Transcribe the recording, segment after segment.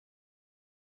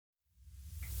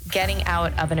Getting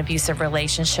out of an abusive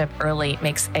relationship early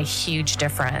makes a huge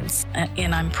difference.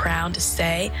 And I'm proud to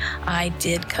say I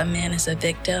did come in as a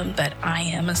victim, but I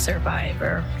am a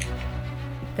survivor.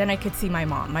 Then I could see my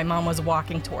mom. My mom was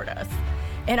walking toward us.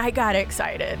 And I got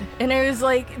excited. And I was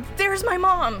like, there's my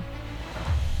mom.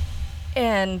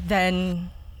 And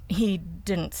then he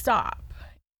didn't stop.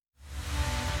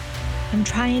 I'm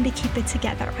trying to keep it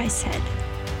together, I said.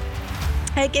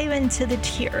 I gave in to the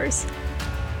tears.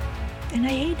 And I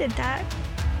hated that.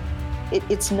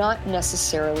 It's not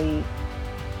necessarily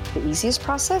the easiest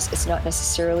process. It's not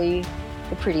necessarily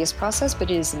the prettiest process, but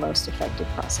it is the most effective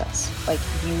process. Like,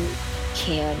 you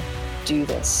can do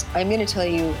this. I'm going to tell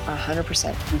you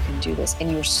 100% you can do this,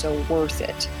 and you're so worth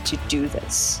it to do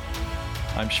this.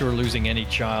 I'm sure losing any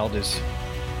child is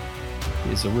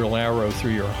a real arrow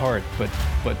through your heart, but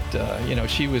you know,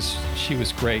 she was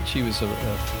great. She was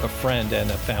a friend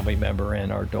and a family member and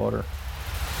our daughter.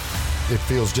 It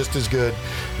feels just as good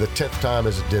the 10th time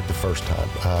as it did the first time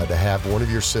to have one of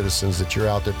your citizens that you're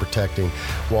out there protecting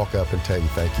walk up and tell you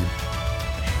thank you.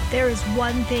 There is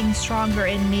one thing stronger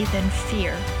in me than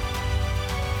fear,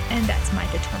 and that's my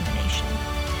determination.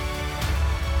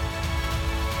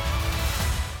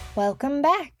 Welcome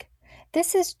back.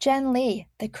 This is Jen Lee,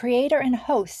 the creator and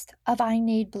host of I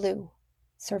Need Blue.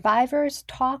 Survivors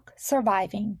Talk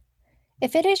Surviving.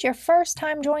 If it is your first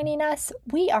time joining us,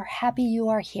 we are happy you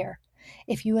are here.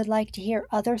 If you would like to hear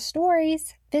other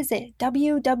stories, visit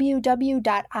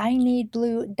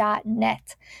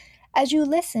www.ineedblue.net. As you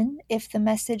listen, if the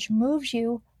message moves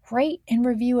you, rate and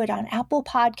review it on Apple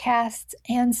Podcasts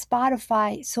and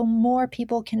Spotify so more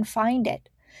people can find it.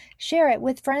 Share it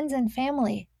with friends and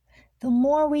family. The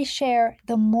more we share,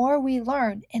 the more we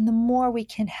learn, and the more we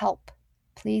can help.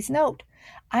 Please note,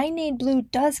 I Need Blue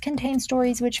does contain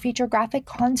stories which feature graphic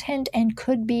content and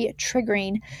could be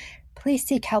triggering. Please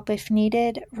seek help if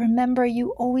needed. Remember,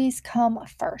 you always come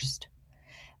first.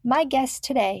 My guests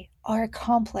today are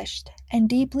accomplished and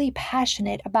deeply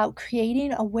passionate about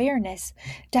creating awareness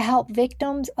to help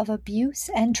victims of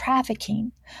abuse and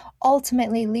trafficking,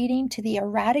 ultimately leading to the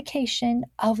eradication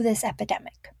of this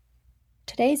epidemic.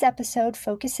 Today's episode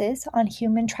focuses on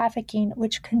human trafficking,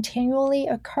 which continually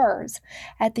occurs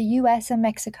at the U.S. and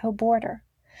Mexico border.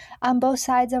 On both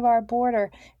sides of our border,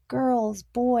 girls,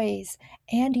 boys,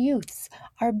 and youths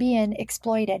are being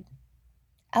exploited.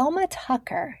 Alma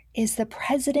Tucker is the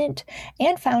president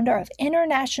and founder of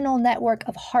International Network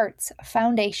of Hearts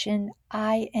Foundation,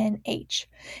 INH,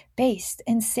 based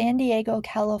in San Diego,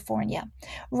 California.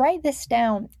 Write this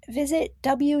down. Visit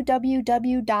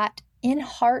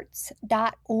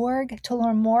www.inhearts.org to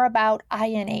learn more about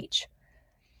INH.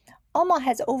 Alma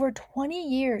has over 20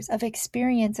 years of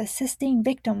experience assisting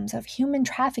victims of human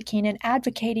trafficking and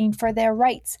advocating for their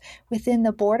rights within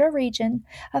the border region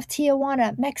of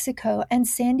Tijuana, Mexico, and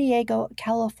San Diego,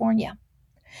 California.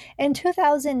 In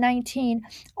 2019,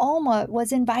 Alma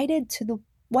was invited to the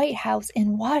White House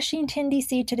in Washington,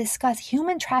 D.C. to discuss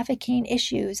human trafficking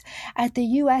issues at the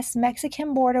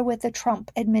U.S.-Mexican border with the Trump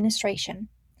administration.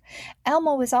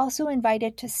 Alma was also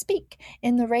invited to speak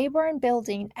in the Rayburn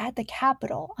Building at the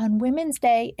Capitol on Women's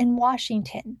Day in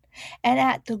Washington and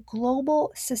at the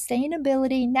Global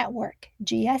Sustainability Network,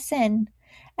 GSN,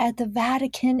 at the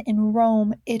Vatican in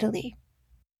Rome, Italy.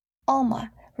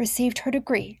 Alma received her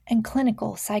degree in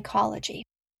clinical psychology.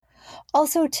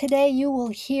 Also today you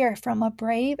will hear from a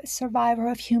brave survivor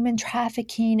of human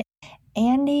trafficking,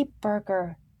 Andy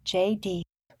Berger, JD,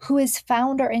 who is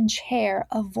founder and chair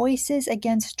of Voices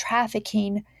Against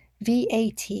Trafficking,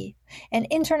 VAT, an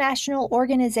international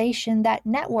organization that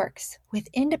networks with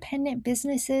independent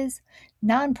businesses,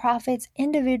 nonprofits,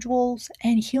 individuals,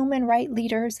 and human rights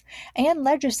leaders and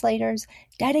legislators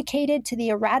dedicated to the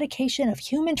eradication of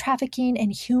human trafficking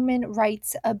and human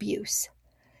rights abuse.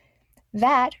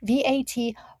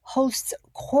 VAT hosts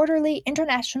quarterly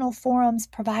international forums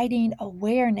providing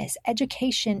awareness,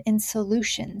 education, and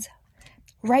solutions.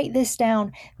 Write this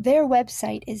down. Their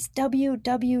website is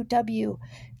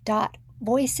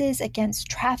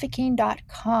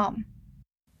www.voicesagainsttrafficking.com.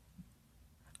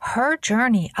 Her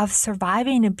journey of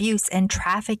surviving abuse and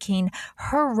trafficking,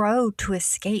 her road to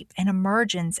escape and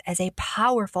emergence as a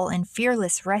powerful and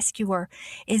fearless rescuer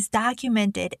is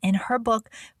documented in her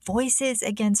book, Voices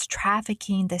Against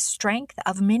Trafficking, The Strength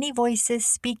of Many Voices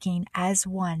Speaking as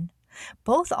One.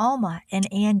 Both Alma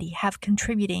and Andy have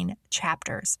contributing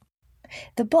chapters.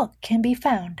 The book can be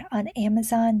found on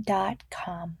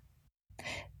Amazon.com.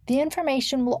 The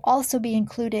information will also be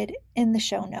included in the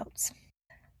show notes.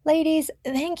 Ladies,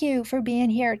 thank you for being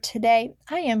here today.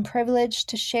 I am privileged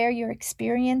to share your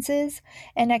experiences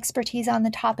and expertise on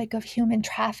the topic of human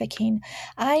trafficking.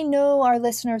 I know our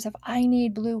listeners of I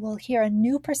Need Blue will hear a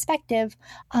new perspective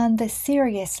on the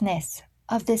seriousness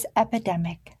of this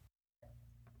epidemic.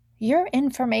 Your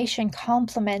information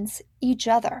complements each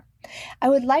other. I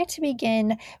would like to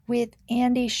begin with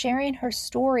Andy sharing her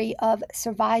story of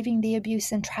surviving the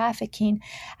abuse and trafficking.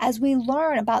 As we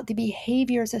learn about the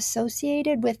behaviors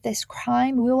associated with this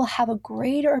crime, we will have a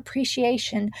greater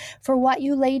appreciation for what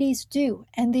you ladies do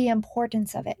and the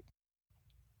importance of it.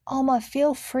 Alma,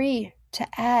 feel free to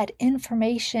add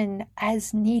information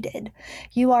as needed.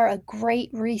 You are a great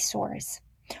resource.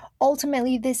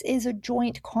 Ultimately, this is a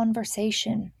joint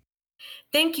conversation.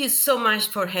 Thank you so much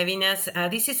for having us.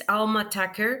 This is Alma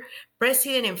Tucker,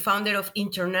 president and founder of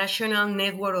International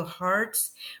Network of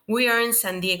Hearts. We are in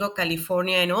San Diego,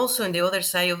 California, and also on the other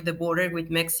side of the border with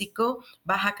Mexico,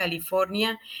 Baja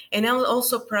California. And I'm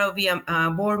also proud to be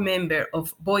a board member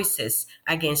of Voices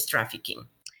Against Trafficking.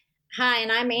 Hi,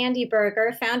 and I'm Andy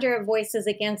Berger, founder of Voices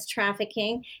Against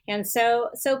Trafficking, and so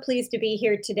pleased to be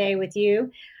here today with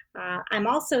you. I'm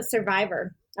also a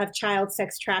survivor of child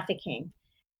sex trafficking.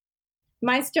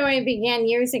 My story began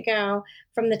years ago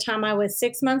from the time I was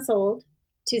 6 months old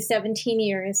to 17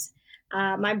 years.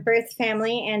 My birth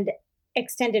family and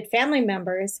extended family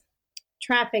members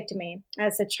trafficked me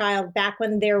as a child back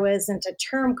when there wasn't a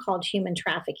term called human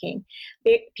trafficking.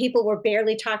 People were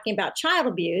barely talking about child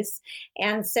abuse.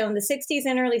 And so in the 60s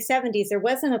and early 70s, there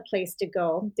wasn't a place to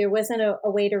go. There wasn't a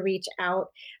way to reach out.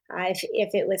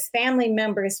 If it was family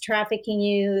members trafficking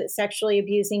you, sexually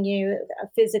abusing you,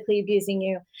 physically abusing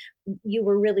you, you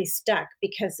were really stuck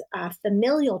because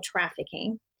familial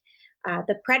trafficking,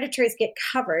 the predators get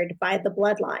covered by the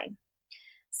bloodline.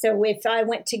 So if I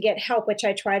went to get help, which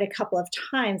I tried a couple of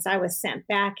times, I was sent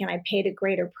back and I paid a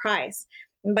greater price.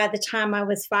 And by the time I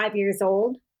was 5 years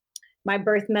old, my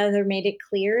birth mother made it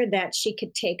clear that she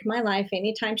could take my life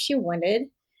anytime she wanted.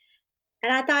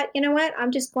 And I thought, you know what,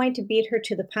 I'm just going to beat her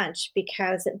to the punch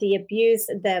because the abuse,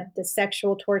 the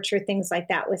sexual torture, things like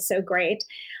that was so great.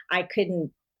 I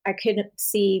couldn't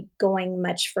see going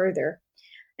much further.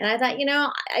 And I thought, you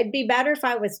know, it'd be better if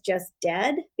I was just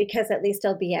dead because at least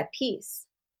I'll be at peace.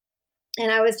 And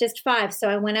I was just 5. So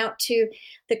I went out to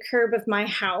the curb of my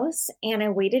house and I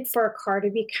waited for a car to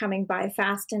be coming by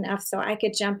fast enough so I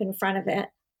could jump in front of it.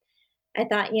 I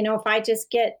thought, you know, if I just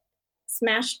get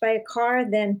smashed by a car,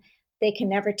 then they can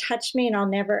never touch me and I'll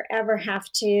never, ever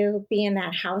have to be in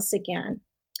that house again.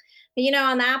 But, you know,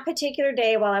 on that particular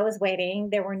day while I was waiting,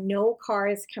 there were no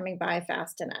cars coming by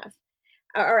fast enough.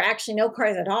 Or actually no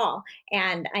cars at all.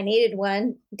 And I needed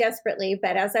one desperately.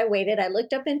 But as I waited, I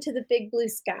looked up into the big blue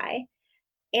sky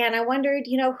and I wondered,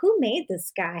 you know, who made the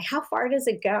sky? How far does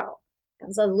it go? I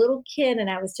was a little kid and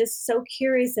I was just so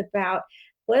curious about,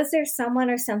 was there someone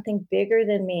or something bigger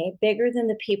than me, bigger than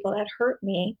the people that hurt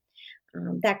me,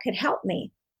 that could help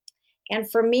me? And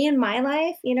for me in my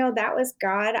life, you know, that was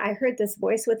God. I heard this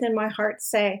voice within my heart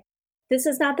say, this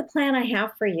is not the plan I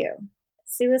have for you.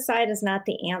 Suicide is not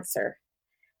the answer.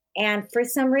 And for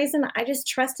some reason, I just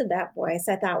trusted that voice.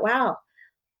 I thought, wow,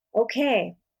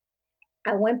 okay.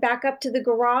 I went back up to the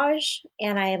garage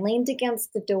and I leaned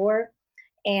against the door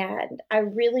and I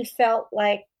really felt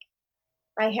like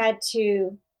I had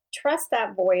to trust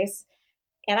that voice.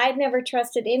 And I'd never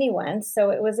trusted anyone, so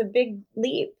it was a big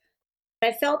leap.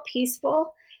 I felt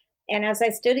peaceful. And as I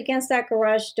stood against that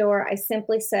garage door, I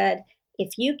simply said,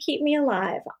 if you keep me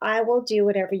alive, I will do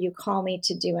whatever you call me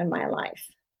to do in my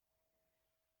life.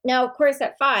 Now, of course,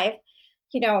 at 5,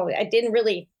 you know, I didn't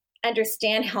really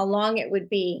understand how long it would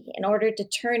be in order to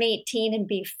turn 18 and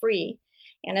be free.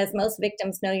 And as most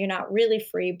victims know, you're not really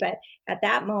free. But at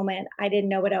that moment, I didn't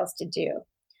know what else to do.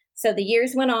 So the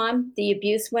years went on, the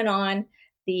abuse went on,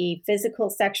 the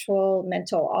physical, sexual,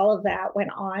 mental, all of that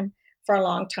went on for a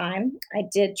long time. I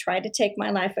did try to take my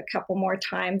life a couple more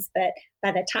times. But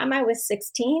by the time I was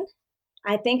 16,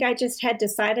 I think I just had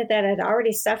decided that I'd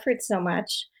already suffered so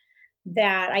much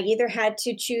that I either had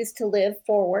to choose to live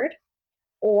forward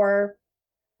or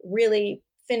really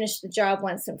finish the job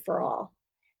once and for all.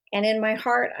 And in my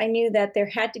heart, I knew that there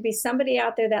had to be somebody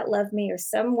out there that loved me or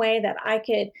some way that I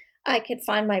could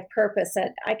find my purpose,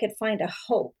 that I could find a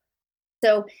hope.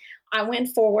 So I went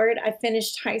forward. I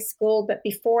finished high school, but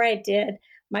before I did,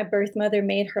 my birth mother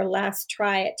made her last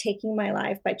try at taking my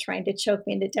life by trying to choke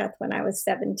me to death when I was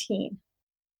 17.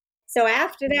 So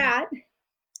after that,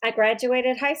 I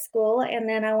graduated high school and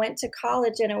then I went to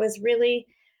college, and it was really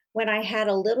when I had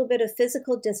a little bit of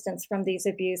physical distance from these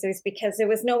abusers because there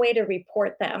was no way to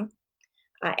report them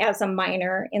as a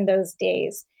minor in those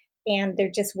days. And there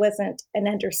just wasn't an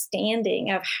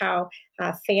understanding of how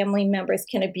family members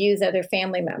can abuse other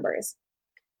family members.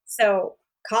 So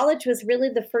college was really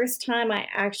the first time I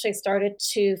actually started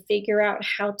to figure out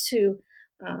how to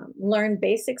learn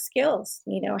basic skills,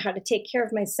 how to take care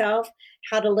of myself,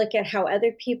 how to look at how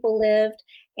other people lived,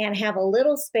 and have a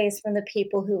little space from the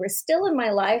people who were still in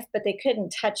my life, but they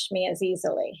couldn't touch me as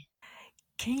easily.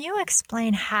 Can you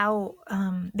explain how,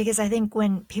 because I think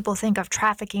when people think of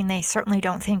trafficking, they certainly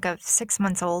don't think of 6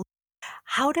 months old.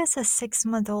 How does a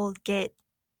 6-month-old get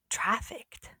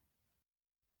trafficked?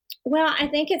 Well, I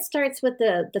think it starts with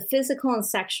the physical and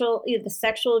the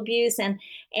sexual abuse,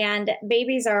 and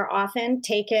babies are often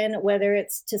taken, whether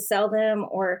it's to sell them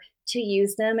or to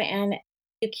use them. And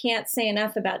you can't say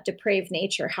enough about depraved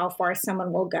nature, how far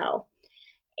someone will go.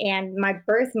 And my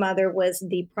birth mother was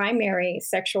the primary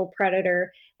sexual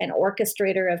predator and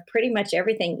orchestrator of pretty much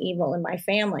everything evil in my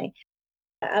family.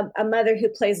 A mother who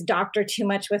plays doctor too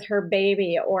much with her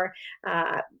baby, or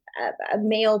a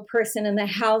male person in the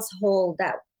household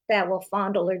that will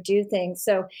fondle or do things.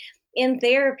 So in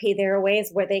therapy, there are ways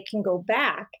where they can go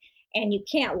back, and you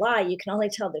can't lie. You can only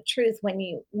tell the truth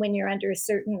when you're under a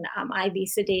certain IV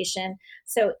sedation.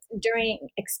 So during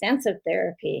extensive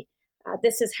therapy,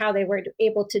 this is how they were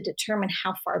able to determine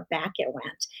how far back it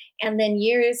went. And then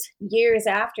years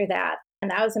after that,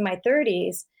 and I was in my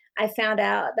 30s, I found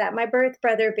out that my birth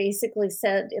brother basically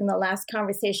said in the last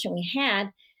conversation we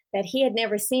had that he had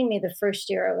never seen me the first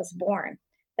year I was born,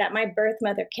 that my birth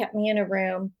mother kept me in a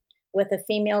room with a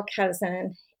female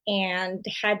cousin and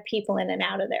had people in and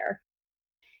out of there.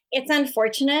 It's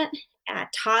unfortunate.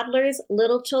 Toddlers,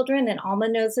 little children, and Alma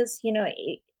knows this,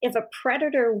 if a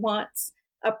predator wants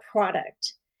a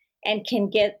product and can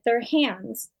get their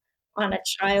hands on a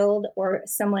child or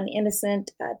someone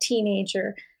innocent, a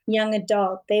teenager, young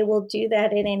adult, they will do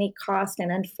that at any cost.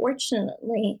 And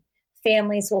unfortunately,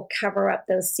 families will cover up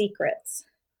those secrets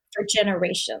for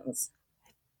generations.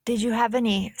 Did you have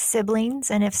any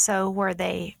siblings? And if so, were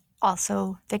they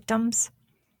also victims?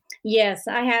 Yes,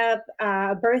 I have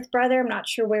a birth brother. I'm not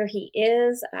sure where he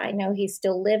is. I know he's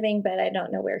still living, but I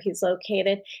don't know where he's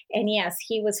located. And yes,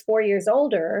 he was 4 years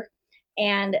older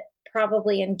and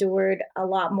probably endured a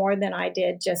lot more than I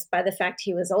did, just by the fact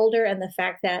he was older and the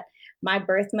fact that my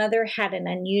birth mother had an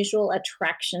unusual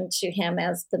attraction to him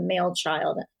as the male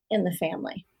child in the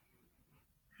family.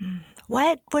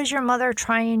 What was your mother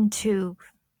trying to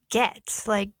get?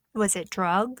 Like, was it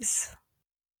drugs?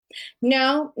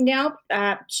 No.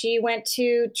 She went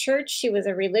to church. She was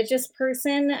a religious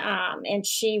person, and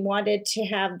she wanted to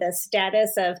have the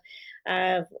status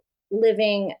of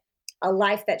living a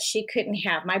life that she couldn't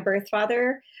have. My birth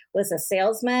father was a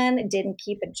salesman, didn't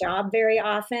keep a job very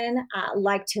often,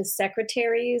 liked his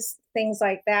secretaries, things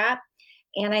like that.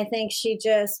 And I think she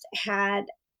just had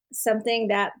something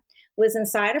that was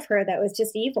inside of her that was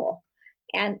just evil.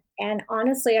 And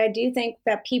honestly, I do think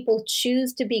that people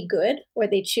choose to be good, or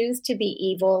they choose to be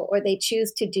evil, or they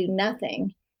choose to do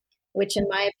nothing, which in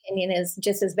my opinion is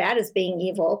just as bad as being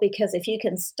evil, because if you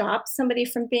can stop somebody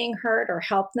from being hurt or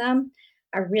help them,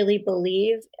 I really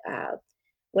believe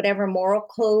whatever moral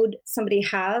code somebody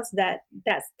has,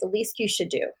 that's the least you should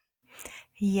do.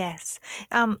 Yes.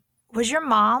 Was your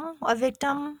mom a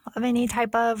victim of any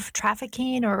type of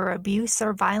trafficking or abuse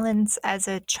or violence as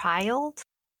a child?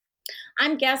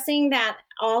 I'm guessing that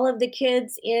all of the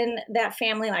kids in that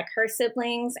family, like her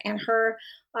siblings and her,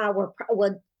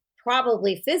 were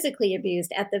probably physically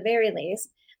abused at the very least.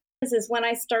 This is when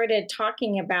I started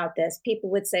talking about this, people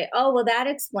would say, oh, well, that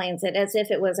explains it, as if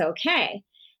it was okay.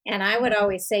 And I would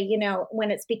always say,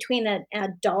 when it's between an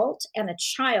adult and a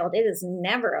child, it is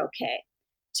never okay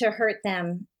to hurt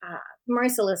them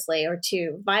mercilessly or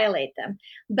to violate them.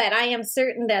 But I am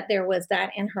certain that there was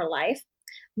that in her life.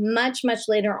 Much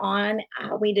later on,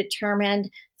 we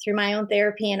determined through my own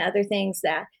therapy and other things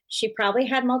that she probably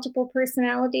had multiple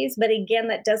personalities. But again,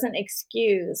 that doesn't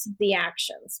excuse the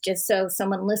actions, just so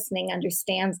someone listening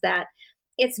understands that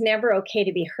it's never okay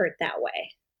to be hurt that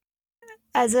way.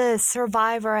 As a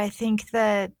survivor, I think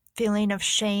the feeling of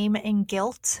shame and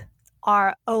guilt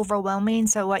are overwhelming.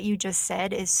 So what you just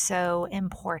said is so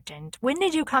important. When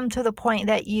did you come to the point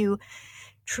that you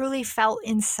truly felt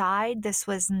inside this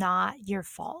was not your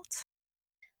fault?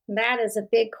 That is a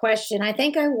big question. I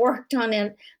think I worked on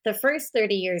it the first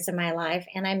 30 years of my life,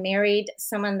 and I married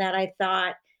someone that I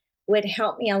thought would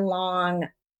help me along,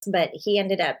 but he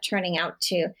ended up turning out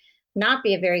to not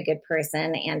be a very good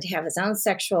person and to have his own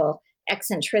sexual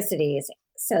eccentricities.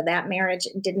 So that marriage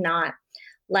did not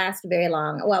last very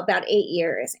long, well, about 8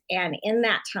 years. And in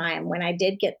that time, when I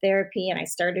did get therapy and I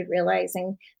started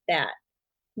realizing that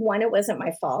one, it wasn't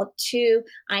my fault. Two,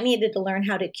 I needed to learn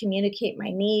how to communicate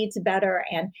my needs better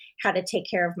and how to take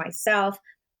care of myself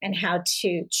and how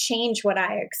to change what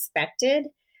I expected.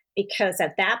 Because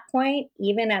at that point,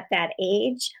 even at that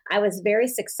age, I was very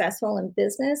successful in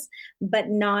business, but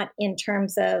not in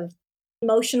terms of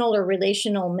emotional or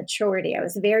relational maturity. I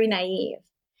was very naive.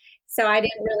 So I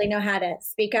didn't really know how to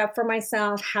speak up for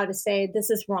myself, how to say, this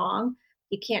is wrong.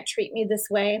 You can't treat me this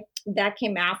way. That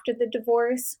came after the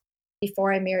divorce,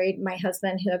 before I married my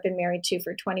husband, who I've been married to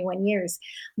for 21 years.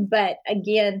 But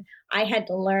again, I had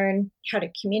to learn how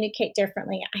to communicate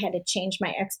differently. I had to change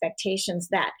my expectations,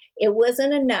 that it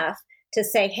wasn't enough to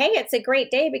say, hey, it's a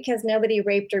great day because nobody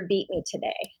raped or beat me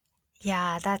today.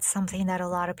 Yeah, that's something that a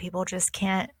lot of people just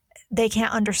can't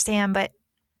understand, but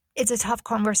it's a tough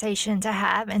conversation to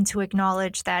have and to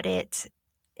acknowledge that it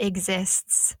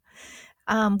exists.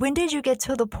 When did you get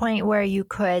to the point where you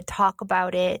could talk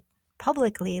about it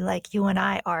publicly like you and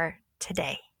I are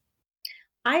today?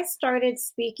 I started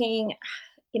speaking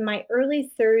in my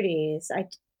early 30s.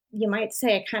 You might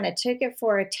say I kind of took it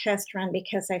for a test run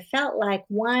because I felt like,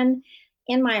 one,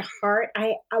 in my heart,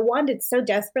 I wanted so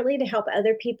desperately to help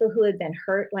other people who had been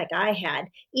hurt like I had,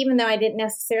 even though I didn't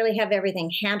necessarily have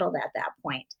everything handled at that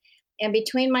point. And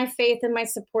between my faith and my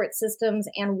support systems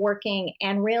and working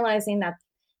and realizing that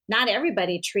not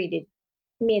everybody treated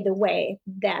me the way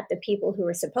that the people who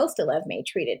were supposed to love me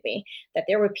treated me, that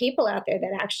there were people out there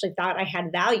that actually thought I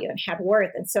had value and had worth.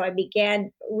 And so I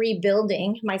began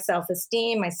rebuilding my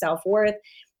self-esteem, my self-worth,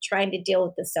 trying to deal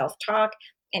with the self-talk,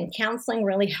 and counseling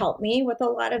really helped me with a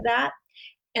lot of that.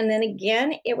 And then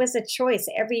again, it was a choice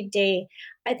every day.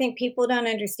 I think people don't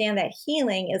understand that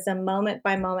healing is a moment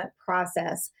by moment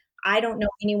process. I don't know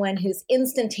anyone who's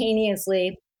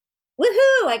instantaneously,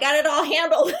 woohoo, I got it all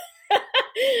handled.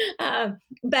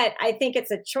 But I think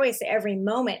it's a choice every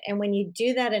moment. And when you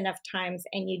do that enough times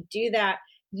and you do that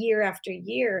year after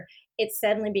year, it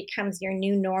suddenly becomes your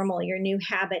new normal, your new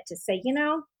habit to say,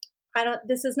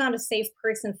 this is not a safe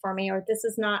person for me, or this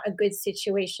is not a good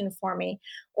situation for me,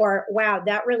 or wow,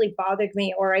 that really bothered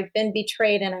me, or I've been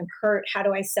betrayed and I'm hurt. How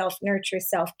do I self-nurture,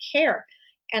 self-care?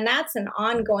 And that's an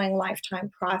ongoing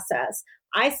lifetime process.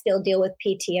 I still deal with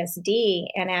PTSD,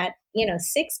 and at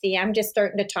 60, I'm just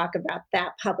starting to talk about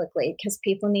that publicly because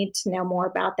people need to know more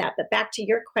about that. But back to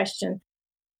your question,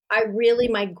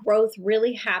 my growth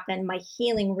really happened. My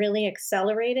healing really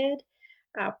accelerated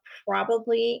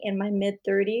probably in my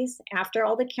mid-30s after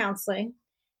all the counseling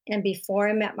and before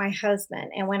I met my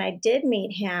husband. And when I did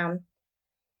meet him,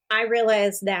 I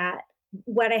realized that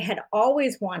what I had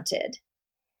always wanted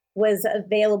was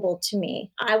available to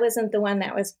me. I wasn't the one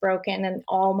that was broken in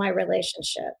all my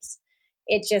relationships.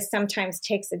 It just sometimes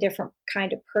takes a different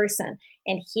kind of person.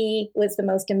 And he was the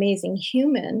most amazing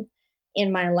human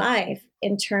in my life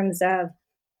in terms of,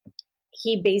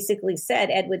 he basically said,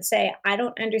 Ed would say, I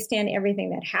don't understand everything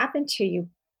that happened to you,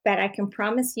 but I can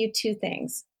promise you two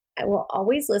things. I will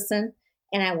always listen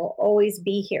and I will always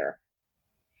be here.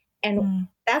 And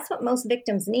that's what most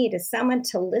victims need, is someone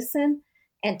to listen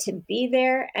and to be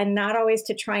there and not always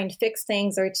to try and fix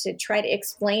things or to try to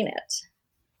explain it.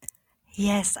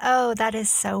 Yes. Oh, that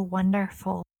is so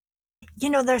wonderful.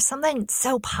 There's something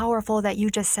so powerful that you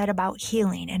just said about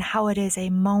healing and how it is a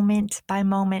moment by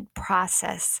moment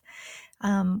process.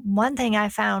 One thing I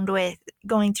found with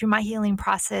going through my healing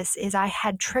process is I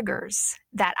had triggers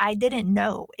that I didn't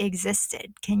know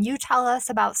existed. Can you tell us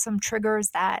about some triggers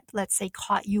that, let's say,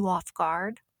 caught you off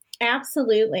guard?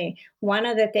 Absolutely. One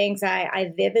of the things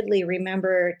I vividly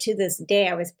remember to this day,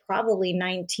 I was probably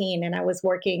 19 and I was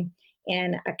working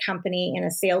in a company, in a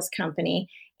sales company,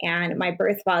 and my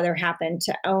birth father happened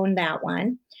to own that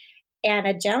one. And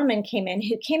a gentleman came in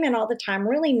who came in all the time,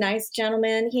 really nice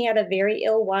gentleman. He had a very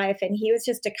ill wife, and he was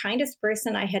just the kindest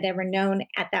person I had ever known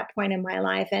at that point in my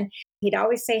life. And he'd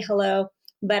always say hello.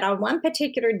 But on one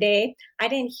particular day, I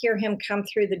didn't hear him come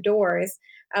through the doors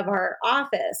of our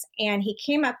office. And he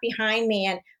came up behind me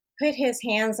and put his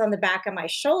hands on the back of my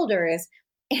shoulders.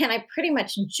 And I pretty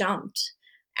much jumped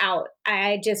out.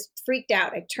 I just freaked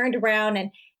out. I turned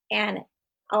around and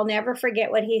I'll never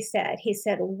forget what he said. He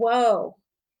said, "Whoa,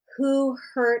 who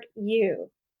hurt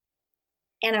you?"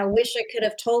 And I wish I could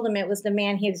have told him it was the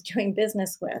man he was doing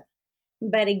business with.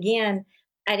 But again,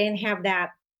 I didn't have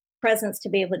that presence to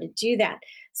be able to do that.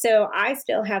 So I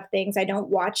still have things. I don't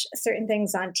watch certain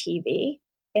things on TV.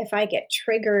 If I get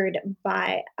triggered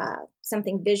by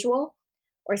something visual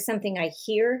or something I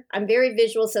hear, I'm very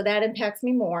visual, so that impacts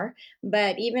me more.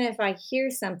 But even if I hear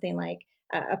something like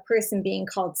a person being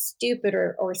called stupid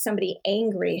or somebody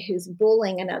angry who's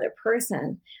bullying another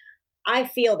person, I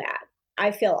feel that.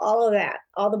 I feel all of that,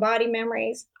 all the body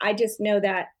memories. I just know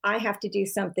that I have to do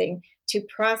something to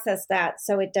process that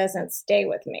so it doesn't stay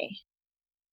with me.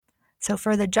 So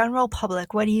for the general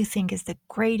public, what do you think is the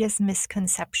greatest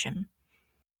misconception?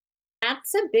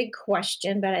 That's a big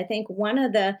question, but I think one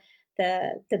of the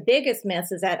biggest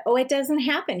myths is that, oh, it doesn't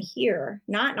happen here,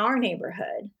 not in our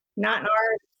neighborhood, not in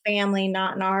our family,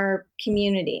 not in our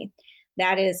community.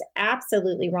 That is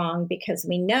absolutely wrong, because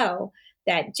we know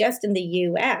that just in the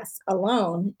US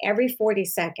alone, every 40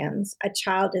 seconds, a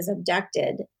child is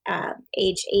abducted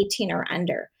age 18 or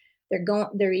under.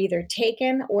 They're either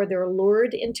taken or they're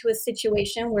lured into a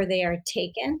situation where they are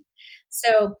taken.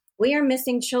 So we are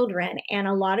missing children, and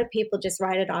a lot of people just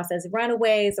write it off as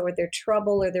runaways or they're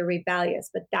trouble or they're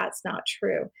rebellious, but that's not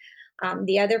true.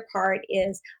 The other part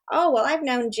is, oh, well, I've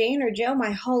known Jane or Joe my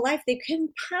whole life. They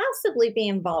couldn't possibly be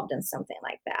involved in something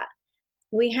like that.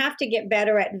 We have to get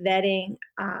better at vetting,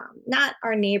 not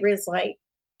our neighbors like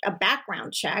a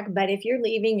background check, but if you're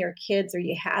leaving your kids or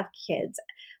you have kids,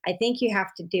 I think you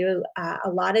have to do a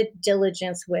lot of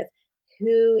diligence with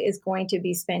who is going to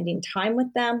be spending time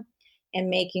with them and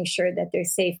making sure that they're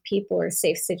safe people or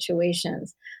safe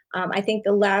situations. I think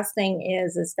the last thing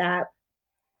is that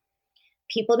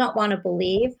people don't want to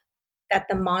believe that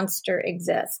the monster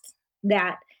exists,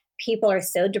 that people are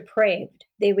so depraved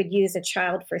they would use a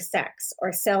child for sex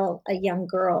or sell a young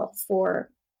girl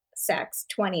for sex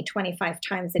 20, 25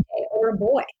 times a day, or a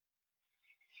boy.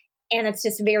 And it's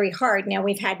just very hard. Now,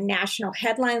 we've had national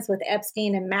headlines with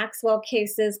Epstein and Maxwell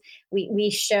cases. We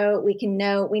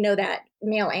know that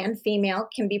male and female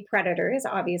can be predators,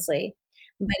 obviously.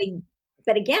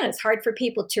 But again, it's hard for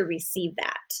people to receive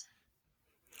that.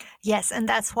 Yes, and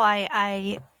that's why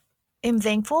I am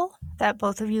thankful that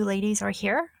both of you ladies are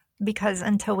here, because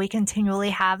until we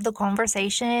continually have the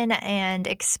conversation and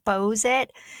expose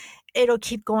it, it'll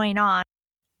keep going on.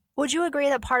 Would you agree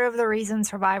that part of the reason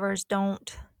survivors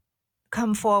don't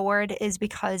come forward is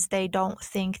because they don't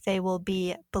think they will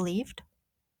be believed?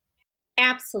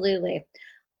 Absolutely.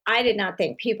 I did not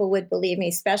think people would believe me,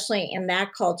 especially in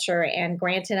that culture. And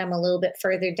granted, I'm a little bit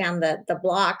further down the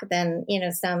block than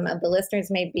some of the listeners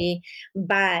may be.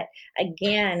 But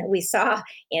again, we saw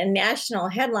in national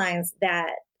headlines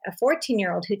that a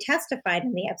 14-year-old who testified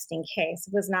in the Epstein case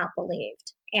was not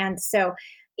believed. And so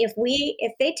if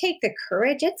they take the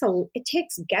courage, it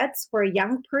takes guts for a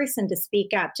young person to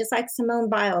speak up, just like Simone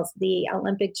Biles, the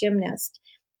Olympic gymnast.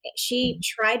 She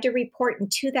tried to report in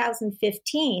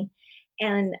 2015,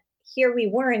 and here we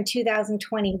were in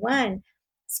 2021,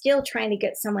 still trying to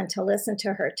get someone to listen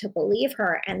to her, to believe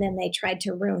her, and then they tried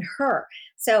to ruin her.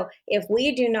 So if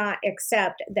we do not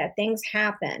accept that things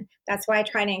happen, that's why I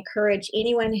try to encourage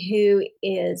anyone who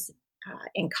is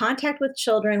in contact with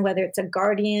children, whether it's a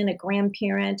guardian, a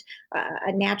grandparent,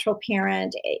 a natural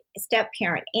parent, a step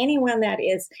parent, anyone that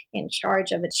is in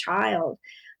charge of a child,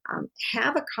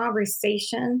 have a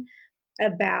conversation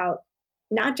about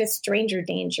not just stranger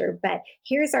danger, but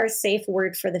here's our safe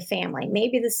word for the family.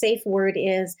 Maybe the safe word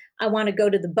is, I want to go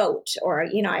to the boat, or,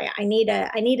 I need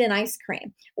an ice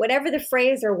cream. Whatever the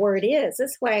phrase or word is,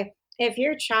 this way, if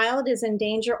your child is in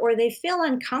danger or they feel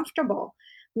uncomfortable,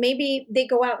 maybe they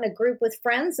go out in a group with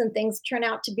friends and things turn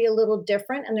out to be a little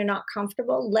different and they're not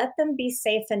comfortable, let them be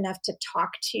safe enough to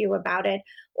talk to you about it,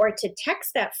 or to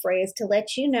text that phrase to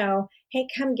let you know, hey,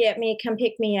 come get me, come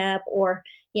pick me up, or,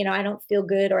 I don't feel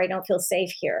good, or I don't feel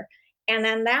safe here. And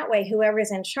then that way,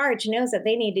 whoever's in charge knows that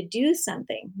they need to do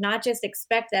something, not just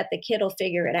expect that the kid will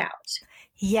figure it out.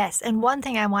 Yes. And one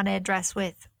thing I want to address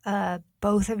with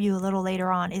both of you a little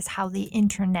later on is how the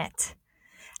internet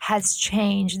has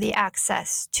changed the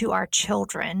access to our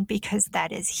children, because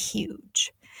that is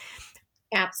huge.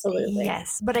 Absolutely.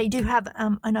 Yes. But I do have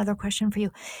another question for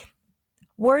you.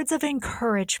 Words of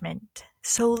encouragement.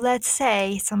 So let's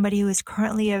say somebody who is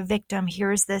currently a victim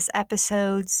hears this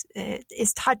episode,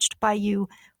 is touched by you.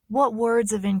 What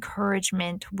words of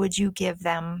encouragement would you give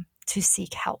them to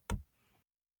seek help?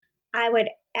 I would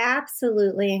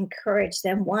absolutely encourage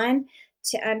them, one,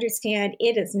 to understand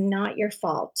it is not your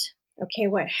fault. Okay,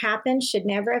 what happened should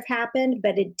never have happened,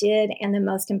 but it did. And the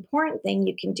most important thing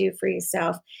you can do for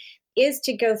yourself is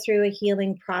to go through a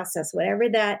healing process, whatever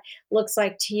that looks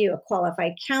like to you, a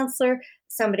qualified counselor,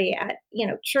 somebody at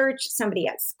church, somebody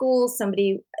at school,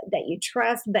 somebody that you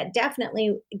trust, but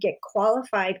definitely get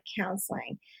qualified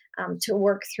counseling to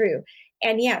work through.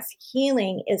 And yes,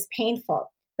 healing is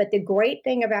painful, but the great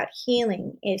thing about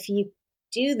healing, if you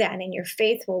do that and you're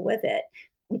faithful with it,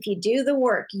 if you do the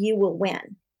work, you will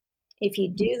win. If you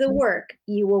do the work,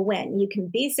 you will win. You can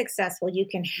be successful. You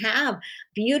can have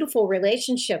beautiful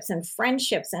relationships and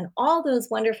friendships and all those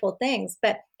wonderful things.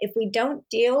 But if we don't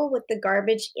deal with the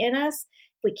garbage in us,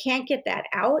 if we can't get that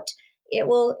out, it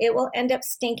will end up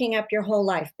stinking up your whole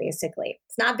life, basically.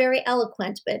 It's not very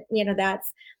eloquent, but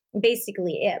that's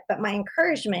basically it. But my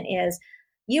encouragement is,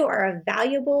 you are a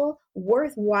valuable,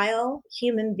 worthwhile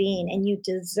human being, and you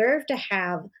deserve to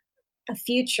have a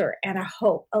future and a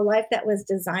hope, a life that was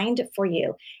designed for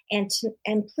you. And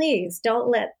please don't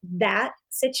let that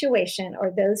situation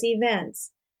or those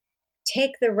events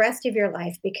take the rest of your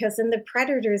life, because then the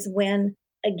predators win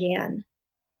again.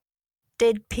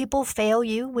 Did people fail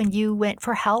you when you went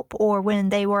for help, or when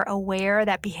they were aware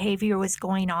that behavior was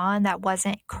going on that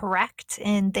wasn't correct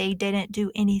and they didn't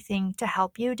do anything to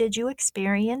help you? Did you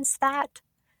experience that?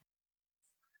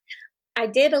 I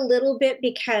did a little bit,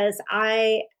 because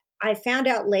I found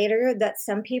out later that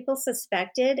some people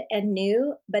suspected and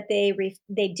knew, but they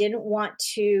didn't want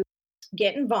to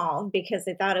get involved because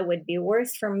they thought it would be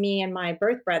worse for me and my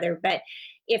birth brother. But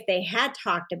if they had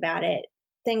talked about it,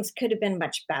 things could have been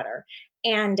much better.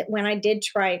 And when I did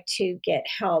try to get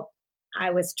help,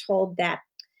 I was told that,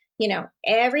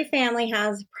 every family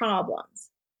has problems.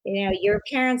 Your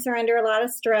parents are under a lot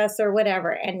of stress or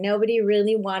whatever, and nobody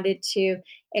really wanted to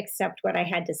accept what I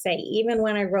had to say. Even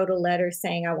when I wrote a letter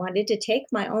saying I wanted to take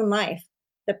my own life,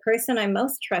 the person I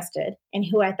most trusted and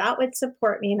who I thought would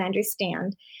support me and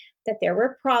understand that there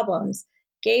were problems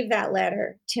gave that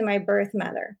letter to my birth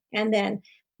mother. And then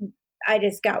I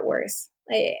just got worse.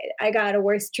 I got a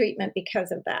worse treatment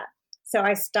because of that. So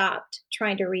I stopped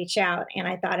trying to reach out, and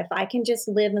I thought, if I can just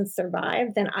live and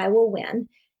survive, then I will win.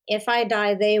 If I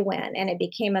die, they win. And it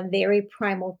became a very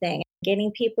primal thing,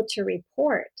 getting people to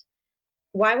report.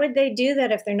 Why would they do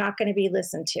that if they're not going to be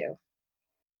listened to?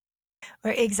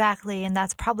 Exactly. And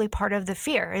that's probably part of the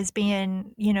fear, is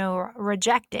being,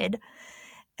 rejected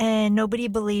and nobody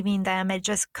believing them. It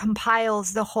just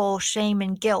compiles the whole shame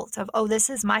and guilt of, oh, this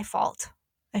is my fault.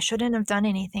 I shouldn't have done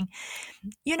anything.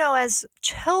 As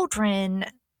children,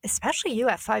 especially you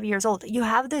at 5 years old, you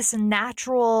have this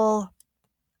natural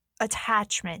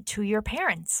attachment to your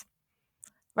parents,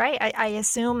 right? I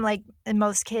assume, like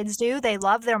most kids do, they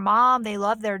love their mom, they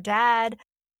love their dad.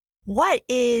 What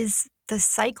is the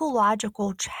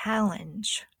psychological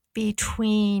challenge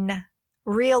between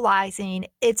realizing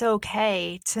it's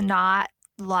okay to not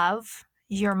love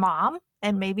your mom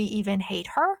and maybe even hate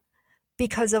her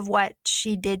because of what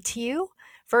she did to you,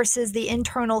 versus the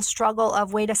internal struggle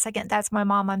of, wait a second, that's my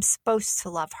mom, I'm supposed to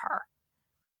love her?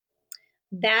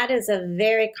 That is a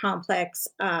very complex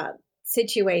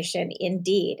situation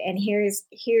indeed. And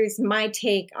here's my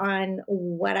take on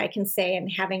what I can say,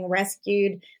 and having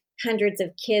rescued hundreds of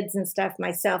kids and stuff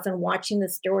myself and watching the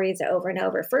stories over and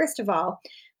over. First of all,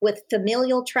 with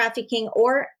familial trafficking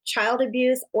or child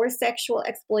abuse or sexual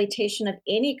exploitation of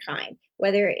any kind,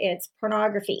 whether it's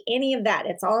pornography, any of that,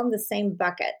 it's all in the same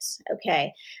bucket,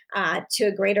 okay, to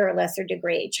a greater or lesser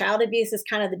degree. Child abuse is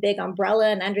kind of the big umbrella,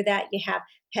 and under that you have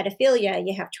pedophilia,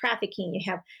 you have trafficking, you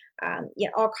have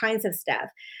all kinds of stuff.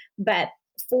 But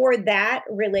for that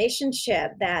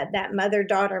relationship, that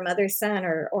mother-daughter, mother-son,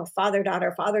 or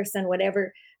father-daughter, father-son,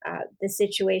 whatever the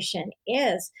situation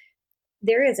is,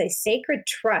 there is a sacred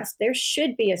trust. There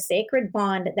should be a sacred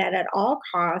bond that at all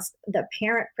costs, the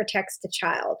parent protects the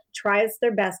child, tries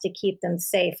their best to keep them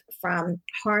safe from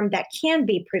harm that can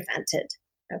be prevented,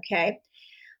 okay?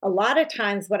 A lot of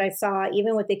times what I saw,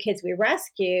 even with the kids we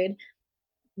rescued,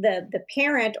 the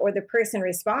parent or the person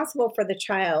responsible for the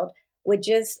child would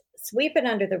just sweep it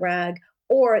under the rug,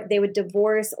 or they would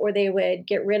divorce, or they would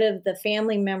get rid of the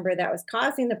family member that was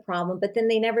causing the problem, but then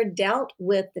they never dealt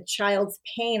with the child's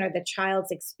pain or the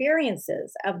child's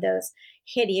experiences of those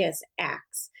hideous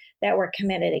acts that were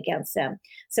committed against them.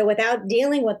 So without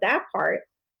dealing with that part,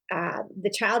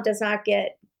 the child does not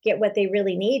get what they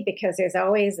really need, because there's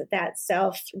always that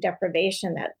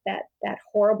self-deprivation, that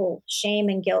horrible shame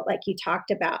and guilt like you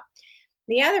talked about.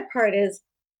 The other part is,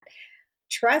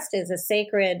 trust is a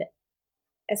sacred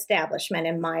establishment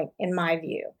in my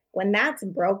view. When that's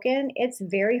broken, it's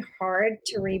very hard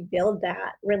to rebuild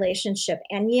that relationship.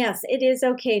 And yes, it is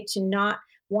okay to not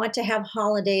want to have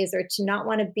holidays or to not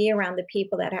want to be around the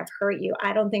people that have hurt you.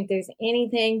 I don't think there's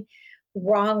anything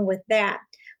wrong with that.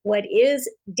 What is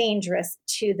dangerous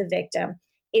to the victim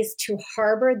is to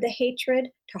harbor the hatred,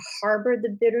 to harbor the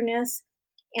bitterness.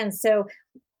 And so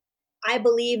I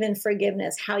believe in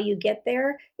forgiveness. How you get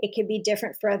there, it could be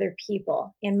different for other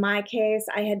people. In my case,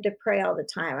 I had to pray all the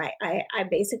time. I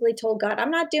basically told God,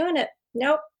 I'm not doing it.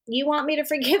 Nope, you want me to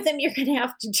forgive them, you're going to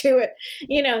have to do it,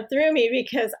 through me,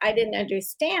 because I didn't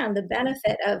understand the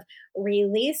benefit of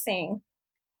releasing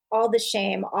all the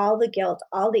shame, all the guilt,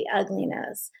 all the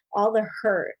ugliness, all the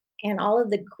hurt, and all of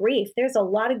the grief. There's a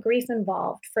lot of grief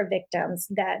involved for victims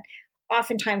that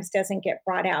oftentimes doesn't get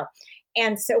brought out.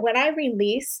 And so when I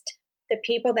released the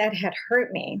people that had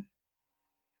hurt me,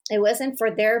 it wasn't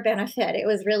for their benefit. It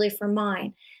was really for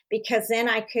mine, because then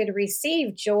I could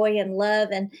receive joy and love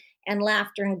and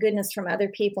laughter and goodness from other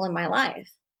people in my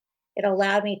life. It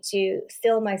allowed me to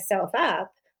fill myself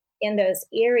up in those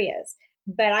areas.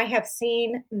 But I have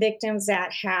seen victims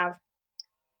that have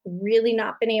really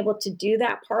not been able to do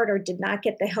that part, or did not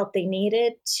get the help they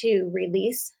needed to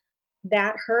release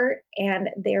that hurt, and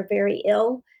they're very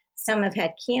ill. Some have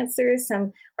had cancer,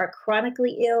 some are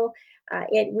chronically ill.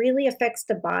 It really affects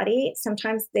the body.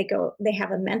 Sometimes they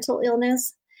have a mental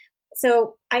illness.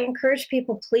 So I encourage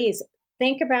people, please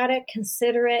think about it,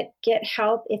 consider it, get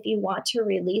help if you want to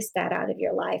release that out of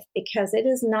your life, because it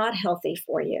is not healthy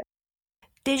for you.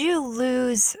 Did you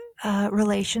lose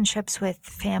relationships with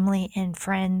family and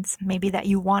friends, maybe that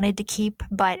you wanted to keep,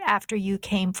 but after you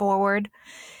came forward,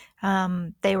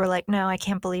 they were like, no, I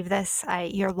can't believe this.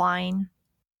 You're lying?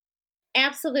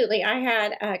 Absolutely. I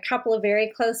had a couple of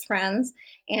very close friends,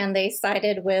 and they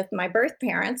sided with my birth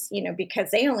parents,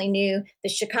 because they only knew the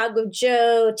Chicago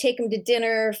Joe, take him to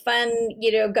dinner, fun,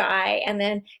 guy. And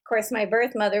then, of course, my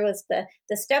birth mother was the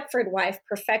Stepford wife,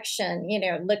 perfection,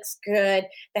 looks good.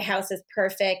 The house is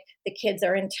perfect. The kids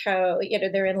are in tow,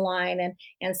 they're in line.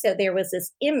 And so there was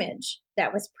this image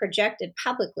that was projected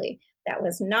publicly that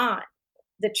was not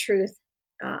the truth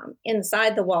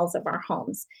inside the walls of our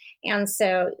homes. And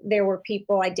so there were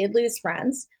people, I did lose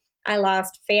friends. I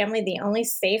lost family, the only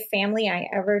safe family I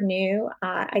ever knew.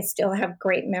 I still have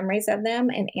great memories of them,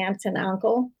 an aunt and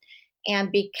uncle.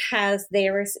 And because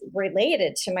they were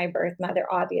related to my birth mother,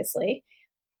 obviously,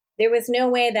 there was no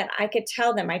way that I could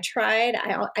tell them. I tried,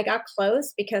 I got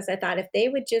close, because I thought if they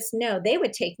would just know, they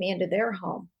would take me into their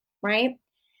home, right?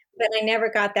 But I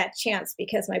never got that chance,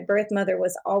 because my birth mother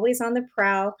was always on the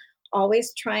prowl,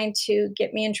 always trying to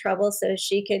get me in trouble so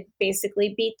she could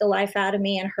basically beat the life out of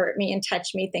me and hurt me and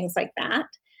touch me, things like that.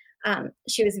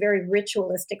 She was very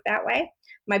ritualistic that way.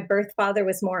 My birth father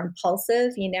was more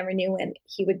impulsive. You never knew when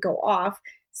he would go off.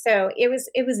 So it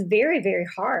was very, very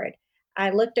hard. I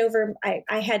looked over,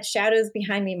 I had shadows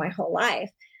behind me my whole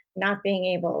life, not being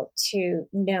able to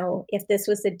know if this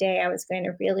was the day I was going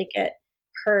to really get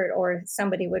hurt or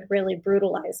somebody would really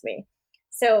brutalize me.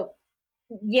 So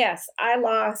yes, I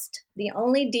lost the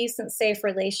only decent, safe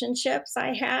relationships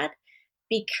I had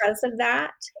because of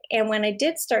that. And when I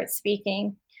did start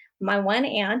speaking, my one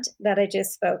aunt that I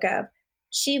just spoke of,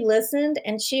 she listened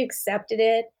and she accepted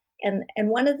it. And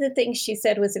one of the things she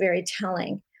said was very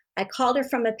telling. I called her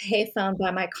from a payphone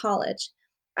by my college.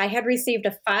 I had received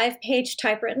a 5-page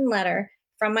typewritten letter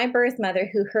from my birth mother,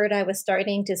 who heard I was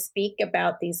starting to speak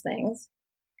about these things,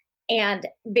 and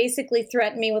basically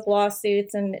threatened me with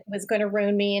lawsuits and was going to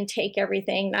ruin me and take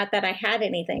everything. Not that I had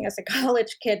anything as a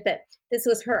college kid, but this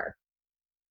was her.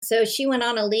 So she went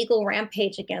on a legal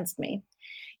rampage against me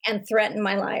and threatened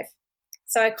my life.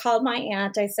 So I called my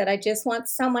aunt. I said, I just want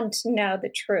someone to know the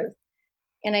truth.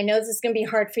 And I know this is going to be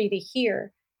hard for you to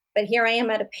hear, but here I am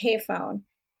at a payphone,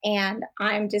 and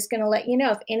I'm just going to let you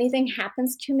know if anything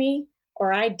happens to me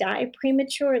or I die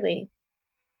prematurely,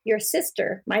 your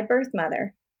sister, my birth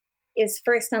mother, is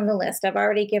first on the list. I've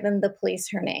already given the police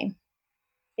her name,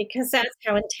 because that's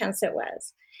how intense it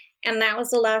was. And that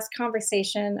was the last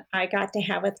conversation I got to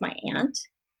have with my aunt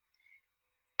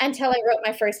until I wrote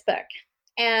my first book.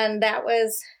 And that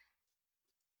was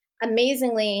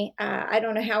amazingly, I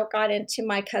don't know how it got into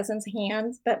my cousin's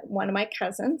hands, but one of my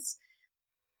cousins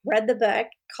read the book,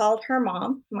 called her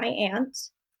mom, my aunt.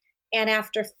 And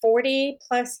after 40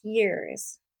 plus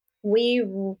years, we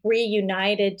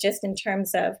reunited just in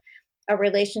terms of a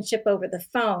relationship over the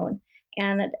phone.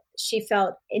 And she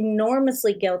felt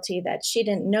enormously guilty that she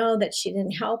didn't know, that she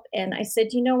didn't help. And I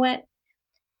said, you know what?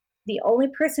 The only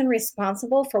person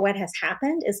responsible for what has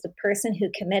happened is the person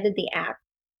who committed the act.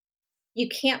 You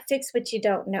can't fix what you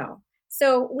don't know.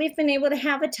 So we've been able to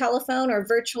have a telephone or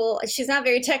virtual. She's not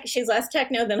very tech. She's less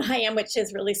techno than I am, which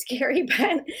is really scary.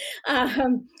 But I've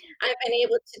been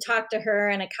able to talk to her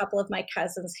and a couple of my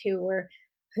cousins who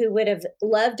would have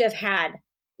loved to have had,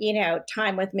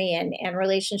 time with me and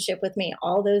relationship with me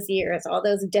all those years, all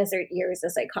those desert years,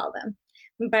 as I call them.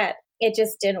 But it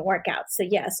just didn't work out. So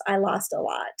yes, I lost a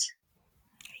lot.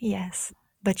 Yes,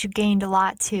 but you gained a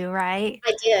lot too, right?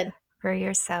 I did. For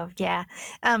yourself, yeah.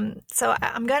 So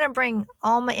I'm going to bring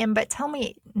Alma in, but tell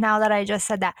me, now that I just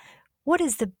said that, What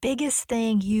is the biggest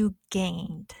thing you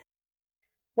gained?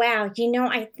 Wow,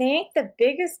 I think the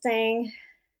biggest thing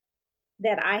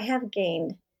that I have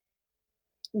gained,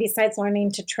 besides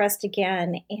learning to trust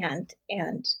again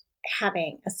and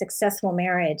having a successful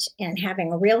marriage and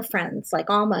having real friends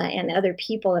like Alma and other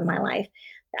people in my life,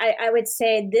 I would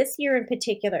say this year in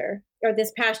particular, or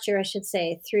this past year, I should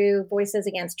say, through Voices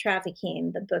Against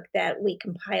Trafficking, the book that we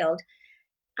compiled,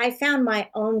 I found my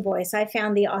own voice. I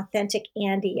found the authentic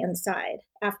Andy inside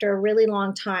after a really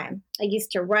long time. I used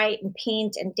to write and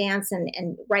paint and dance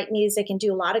and write music and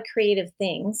do a lot of creative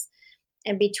things.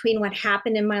 And between what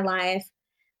happened in my life,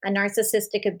 a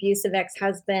narcissistic, abusive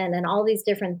ex-husband, and all these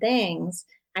different things,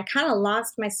 I kind of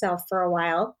lost myself for a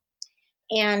while.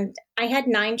 And I had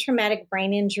 9 traumatic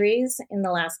brain injuries in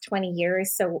the last 20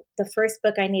 years. So the first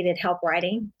book I needed help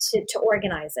writing to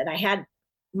organize it. I had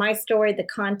my story, the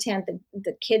content,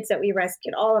 the kids that we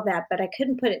rescued, all of that, but I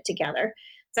couldn't put it together.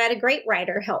 So I had a great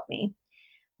writer help me.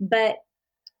 But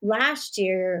last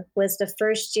year was the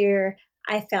first year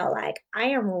I felt like I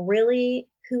am really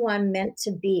who I'm meant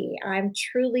to be. I'm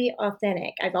truly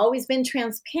authentic. I've always been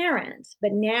transparent,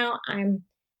 but now I'm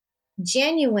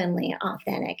genuinely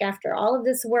authentic after all of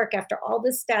this work, after all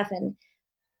this stuff. And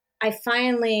I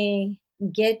finally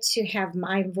get to have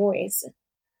my voice.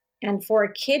 And for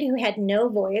a kid who had no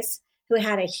voice, who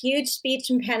had a huge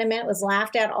speech impediment, was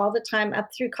laughed at all the time up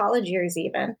through college years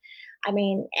even,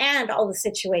 and all the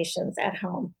situations at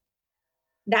home,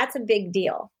 that's a big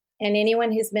deal. And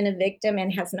anyone who's been a victim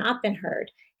and has not been heard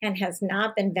and has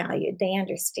not been valued, they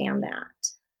understand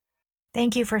that.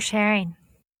 Thank you for sharing.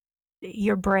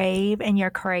 You're brave and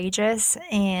you're courageous.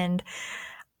 And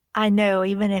I know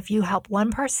even if you help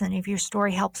one person, if your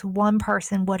story helps one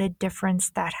person, what a difference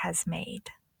that has made.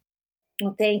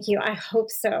 Well, thank you. I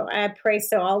hope so. I pray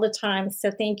so all the time.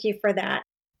 So thank you for that.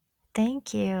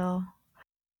 Thank you.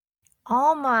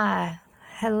 Alma,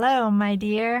 hello, my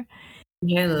dear.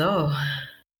 Hello.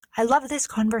 I love this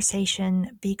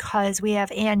conversation because we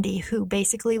have Andy, who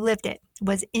basically lived it,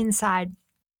 was inside.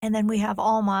 And then we have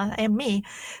Alma and me,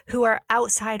 who are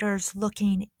outsiders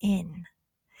looking in,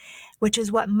 which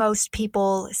is what most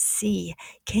people see.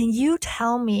 Can you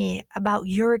tell me about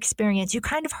your experience? You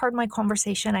kind of heard my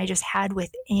conversation I just had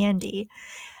with Andy,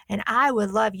 and I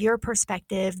would love your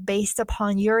perspective based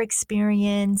upon your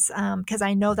experience, because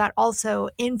I know that also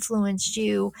influenced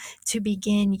you to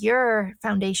begin your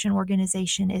foundation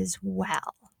organization as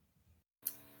well.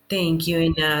 Thank you.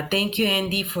 And thank you,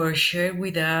 Andy, for sharing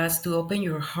with us, to open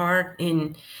your heart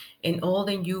and all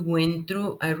that you went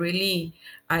through. I really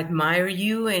admire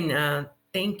you, and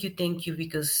thank you,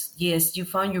 because yes, you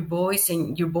found your voice,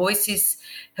 and your voice is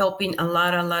helping a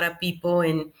lot of people,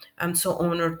 and I'm so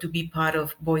honored to be part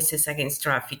of Voices Against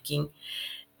Trafficking.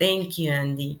 Thank you,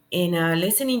 Andy. And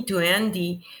listening to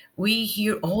Andy, we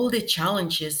hear all the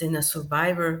challenges that a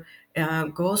survivor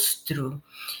goes through.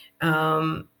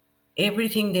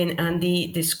 Everything that Andy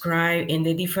described in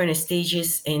the different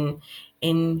stages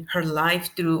in her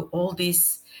life through all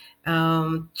this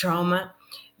trauma,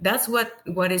 that's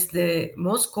what is the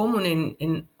most common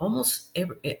in almost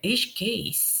each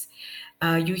case.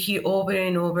 You hear over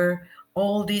and over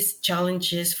all these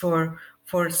challenges for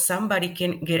somebody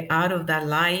can get out of that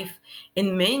life,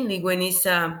 and mainly when it's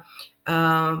a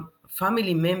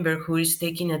family member who is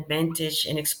taking advantage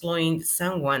and exploiting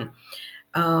someone.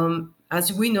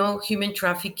 As we know, human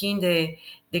trafficking,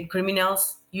 the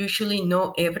criminals usually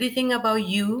know everything about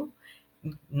you,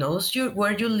 knows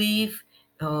where you live,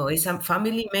 is a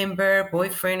family member,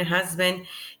 boyfriend, husband,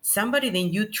 somebody that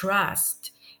you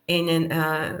trust. And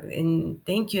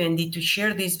thank you, Andy, to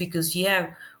share this, because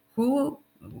who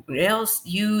else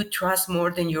you trust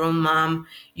more than your own mom,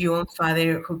 your own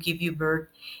father who give you birth,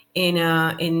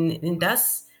 and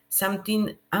that's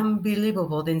something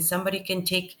unbelievable. Then somebody can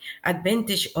take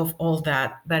advantage of all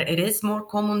that, but it is more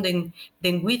common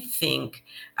than we think.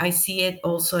 I see it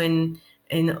also in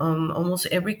almost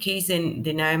every case, and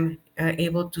then I'm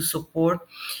able to support.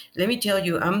 Let me tell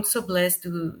you, I'm so blessed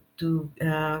to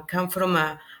come from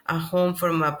a home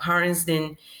from my parents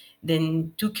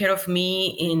then took care of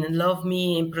me and love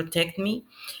me and protect me.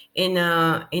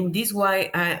 And this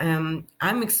why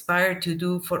I'm inspired to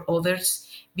do for others,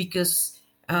 because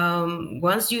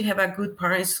once you have a good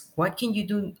parents, what can you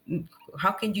do?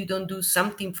 How can you don't do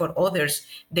something for others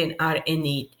that are in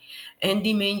need?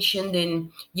 Andy mentioned,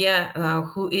 and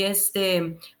who is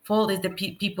the fault is the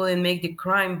people that make the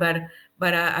crime, but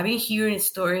I've been hearing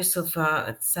stories of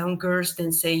some girls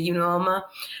that say, Alma,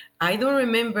 I don't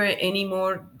remember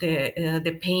anymore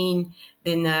the pain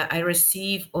than I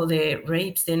received, or the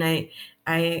rapes than I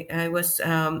was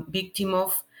victim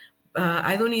of.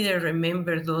 I don't even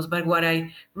remember those, but what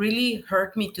I really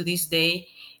hurt me to this day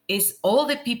is all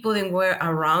the people that were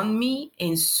around me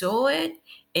and saw it,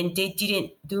 and they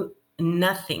didn't do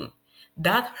nothing.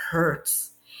 That hurts.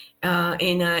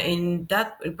 And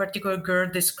that particular girl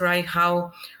described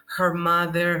how her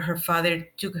mother, her father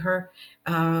took her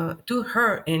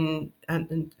and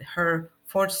her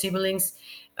 4 siblings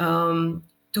to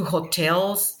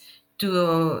hotels,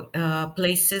 to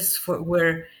places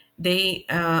where they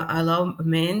allow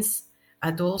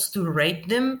adults to rape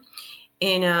them,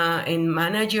 and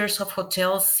managers of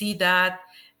hotels see that,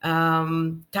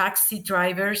 taxi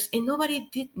drivers, and nobody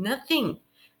did nothing.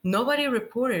 Nobody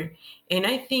reported. And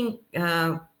I think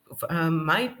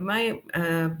my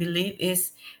belief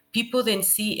is people then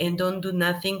see and don't do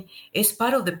nothing is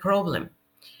part of the problem.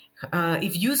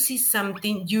 If you see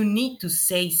something, you need to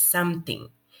say something,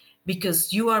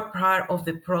 because you are part of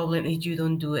the problem if you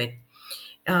don't do it.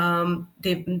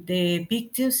 The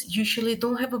victims usually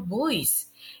don't have a voice.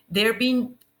 They're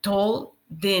being told,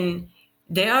 then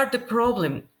they are the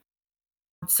problem.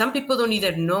 Some people don't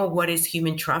even know what is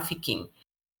human trafficking.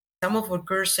 Some of our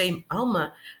girls say,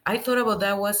 Alma, I thought about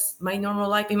that was my normal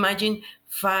life. Imagine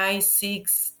 5,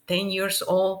 6, 10 years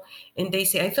old, and they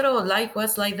say, I thought our life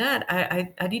was like that.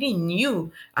 I didn't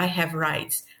knew I have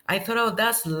rights. I thought, oh,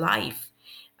 that's life.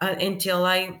 Until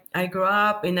I grew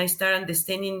up and I started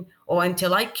understanding, or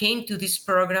until I came to this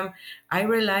program, I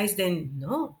realized then,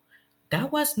 no,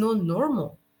 that was not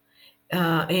normal.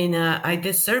 And I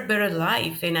deserve better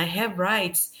life and I have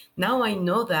rights. Now I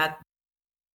know that.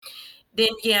 Then,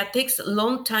 yeah, it takes a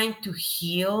long time to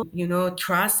heal,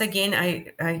 trust again.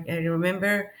 I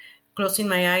remember closing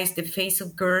my eyes, the face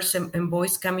of girls and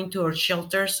boys coming to our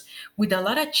shelters with a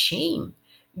lot of shame,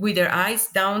 with their eyes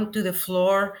down to the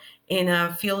floor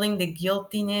and feeling the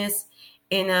guiltiness.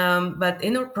 And but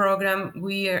in our program,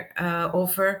 we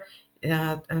offer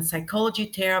psychology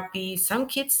therapy. Some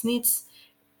kids need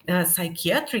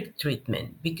psychiatric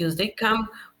treatment because they come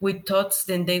with thoughts,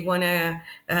 then they want to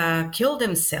kill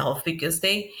themselves because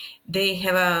they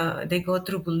go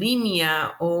through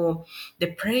bulimia or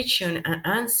depression and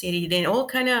anxiety, then all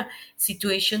kind of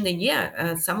situation.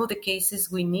 Then some of the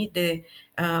cases we need the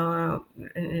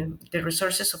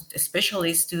resources of the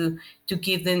specialists to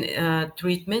give them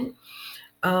treatment.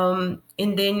 And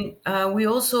then we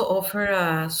also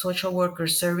offer social worker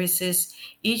services.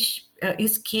 Each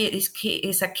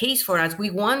is a case for us.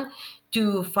 We want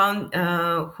to find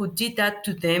who did that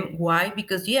to them. Why?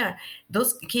 Because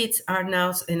those kids are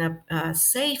now in a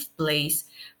safe place.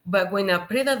 But when a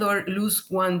predator lose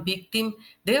one victim,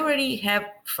 they already have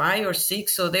 5 or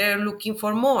 6, so they're looking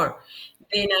for more.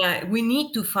 Then we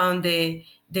need to find the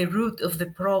root of the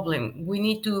problem. We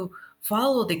need to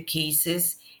follow the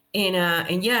cases. And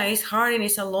it's hard and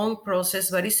it's a long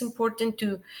process, but it's important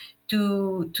to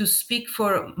speak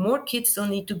for more kids don't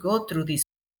need to go through this.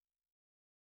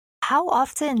 How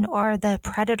often are the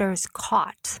predators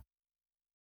caught?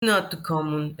 Not too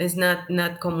common. It's not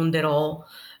common at all.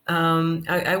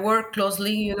 I work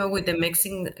closely, with the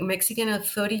Mexican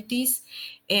authorities,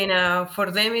 and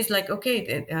for them it's like,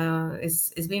 okay,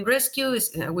 it's been rescued.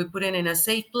 We put it in a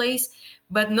safe place,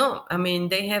 but no, I mean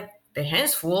they have their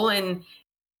hands full and.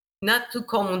 Not too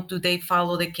common do they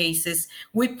follow the cases.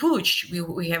 We push.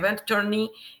 We have an attorney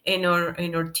in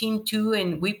our team too,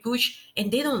 and we push,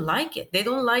 and they don't like it. They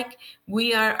don't like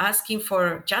we are asking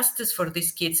for justice for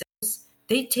these kids.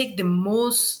 They take the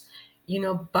most,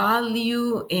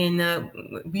 value and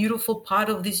beautiful part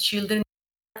of these children.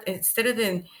 Instead of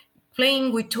them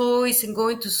playing with toys and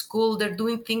going to school, they're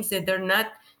doing things that they're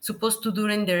not supposed to do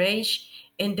in their age,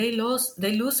 and they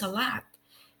lose a lot.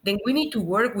 Then we need to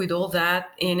work with all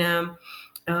that. And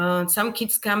some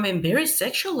kids come and very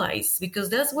sexualized because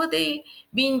that's what they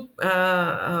been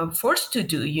forced to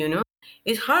do,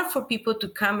 It's hard for people to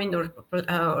come in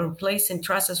our place and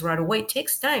trust us right away. It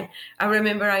takes time. I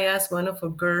remember I asked one of our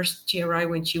girls, she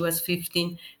arrived when she was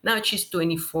 15. Now she's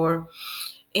 24.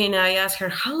 And I asked her,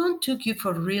 how long took you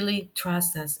for really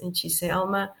trust us? And she said,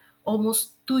 Alma,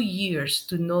 almost 2 years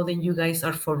to know that you guys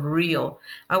are for real.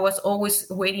 I was always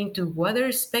waiting to what they're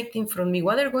expecting from me,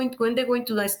 when they're going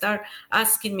to start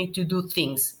asking me to do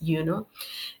things, Then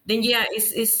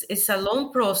it's a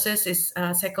long process. It's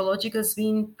psychological has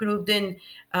been proven.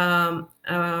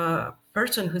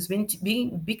 Person who's been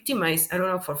being victimized, I don't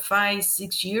know, for 5,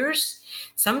 6 years,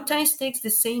 sometimes takes the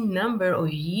same number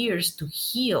of years to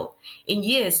heal. And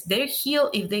yes, they heal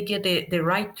if they get the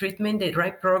right treatment, the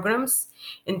right programs.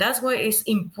 And that's why it's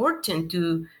important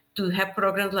to have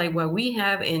programs like what we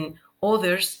have and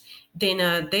others.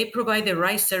 Then they provide the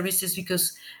right services,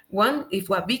 because if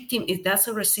a victim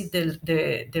doesn't receive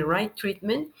the right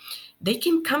treatment, they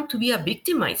can come to be a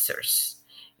victimizers,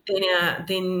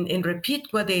 then and repeat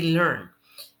what they learn.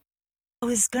 I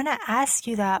was going to ask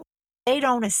you that. They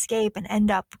don't escape and end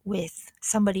up with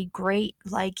somebody great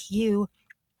like you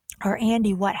or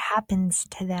Andy. What happens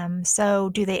to them? So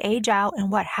do they age out,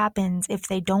 and what happens if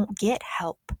they don't get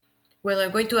help? Well,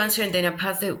 I'm going to answer and then I'll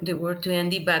pass the word to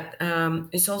Andy, but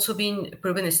it's also been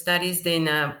proven in studies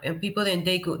that people, then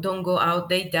don't go out,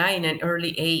 they die in an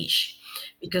early age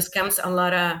because comes a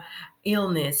lot of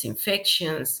illness,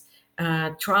 infections,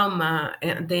 trauma,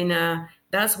 and then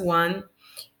that's one.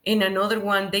 And another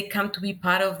one, they come to be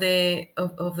part of the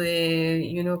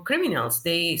criminals.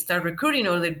 They start recruiting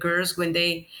other girls when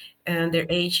their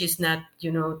age is not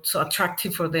so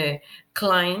attractive for the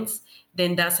clients.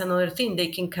 Then that's another thing. They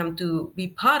can come to be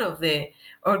part of the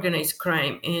organized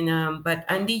crime. And but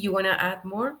Andy, you want to add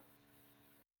more?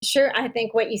 Sure. I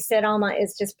think what you said, Alma,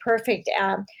 is just perfect.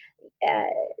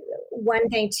 One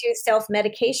thing too,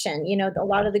 self-medication. A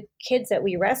lot of the kids that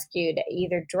we rescued,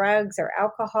 either drugs or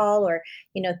alcohol or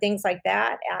things like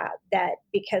that, that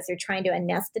because they're trying to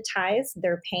anesthetize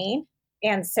their pain.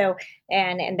 And so,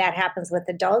 and that happens with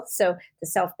adults. So the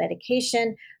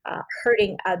self-medication,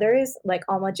 hurting others, like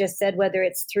Alma just said, whether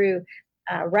it's through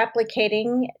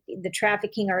replicating the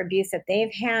trafficking or abuse that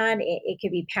they've had, it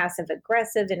could be passive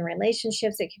aggressive in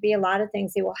relationships. It could be a lot of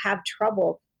things. They will have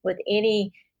trouble with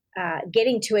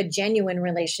getting to a genuine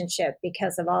relationship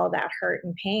because of all that hurt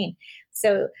and pain.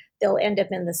 So they'll end up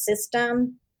in the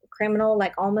system, criminal,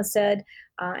 like Alma said,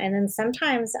 and then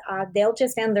sometimes they'll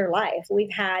just end their life.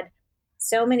 We've had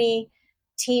so many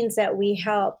teens that we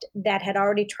helped that had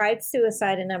already tried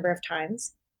suicide a number of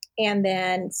times. And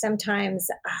then sometimes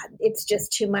it's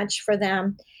just too much for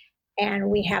them. And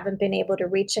we haven't been able to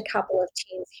reach a couple of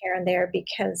teens here and there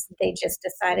because they just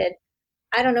decided,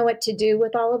 I don't know what to do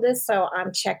with all of this, so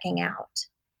I'm checking out.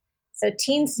 So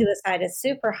teen suicide is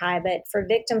super high, but for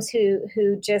victims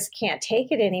who just can't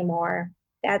take it anymore,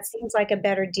 that seems like a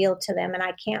better deal to them. And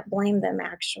I can't blame them,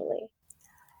 actually.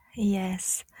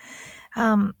 Yes.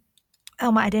 Alma,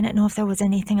 I didn't know if there was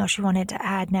anything else you wanted to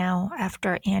add now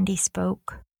after Andy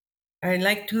spoke. I'd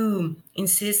like to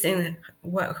insist on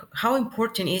how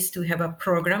important it is to have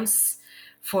programs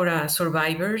for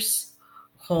survivors,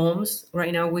 homes.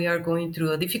 Right now, we are going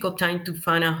through a difficult time to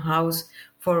find a house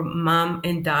for mom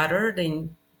and daughter.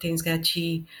 Then things that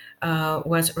she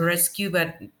was rescued,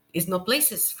 but it's no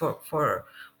places for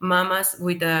mamas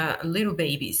with little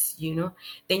babies, Then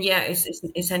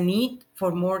it's a need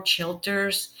for more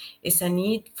shelters. It's a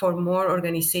need for more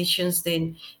organizations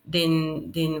than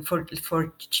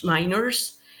for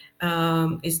minors.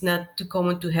 It's not too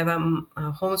common to have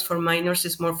homes for minors.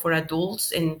 It's more for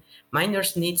adults, and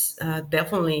minors needs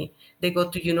definitely they go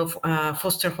to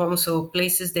foster homes or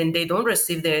places, then they don't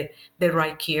receive the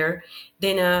right care.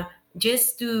 Then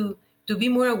just to be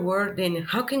more aware, then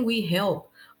how can we help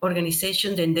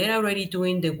organizations, and they're already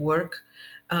doing the work.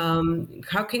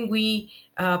 How can we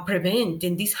prevent,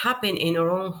 and this happen in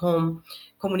our own home,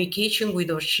 communication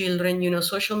with our children?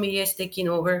 Social media is taking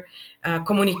over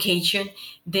communication.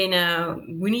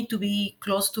 Then we need to be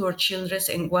close to our children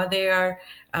and what they are,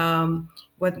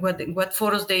 what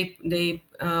photos they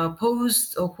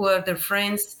post, or who are their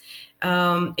friends,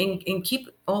 and keep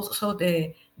also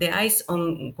the eyes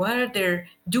on what are they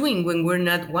doing when we're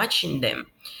not watching them.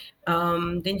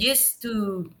 Then just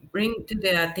to bring to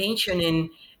the attention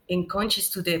and conscious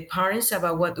to the parents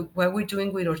about what we're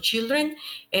doing with our children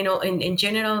and in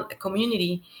general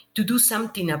community to do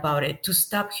something about it, to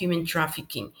stop human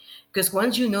trafficking. Because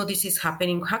once you know this is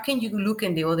happening, how can you look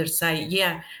on the other side?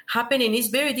 Yeah, happening is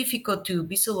very difficult to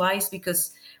visualize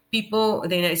because people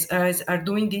then are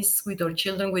doing this with our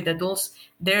children, with adults.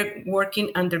 They're working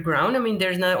underground. I mean,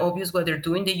 there's not obvious what they're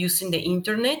doing. They're using the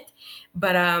internet,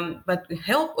 but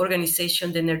help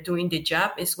organizations, then they're doing the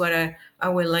job is what I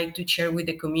would like to share with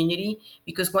the community.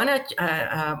 Because when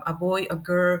a boy, a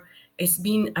girl is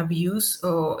being abused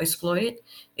or exploited,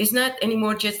 it's not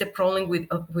anymore just the problem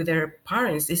with their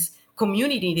parents. It's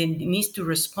community that needs to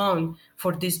respond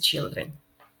for these children.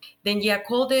 Then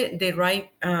call the right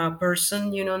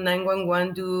person,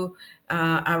 911, do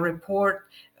a report.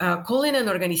 Calling an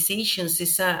organization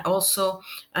is also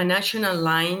a national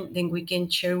line. Then we can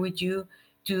share with you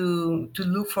to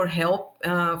look for help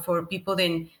for people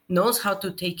that knows how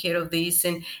to take care of this.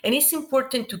 And it's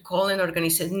important to call an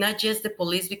organization, not just the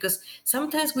police, because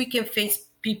sometimes we can face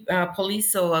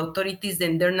police or authorities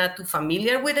and they're not too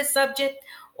familiar with the subject,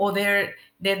 or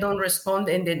they don't respond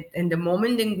in the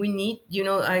moment that we need.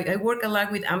 I work a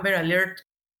lot with Amber Alert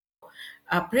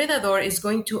a predator is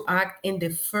going to act in the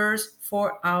first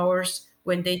 4 hours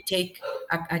when they take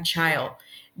a child.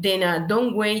 Then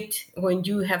don't wait when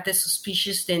you have the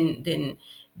suspicious. Then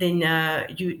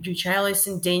your child is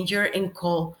in danger, and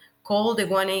call the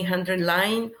 1-800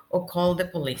 line or call the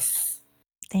police.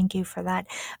 Thank you for that.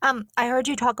 I heard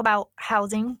you talk about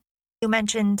housing. You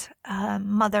mentioned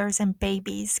mothers and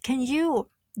babies. Can you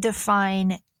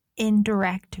define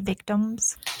indirect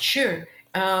victims? Sure.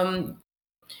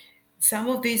 Some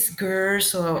of these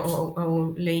girls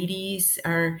or ladies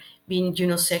are being,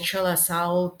 sexual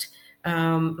assault,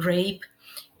 rape,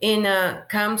 and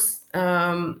comes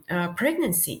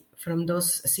pregnancy from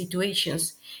those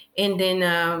situations, and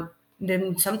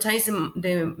then sometimes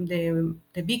the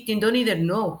victim don't even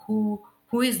know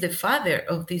who is the father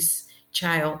of this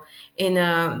child,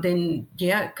 and then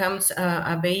comes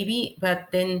a baby, but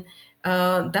then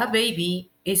that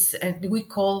baby is we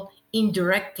call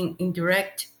indirect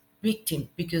victim,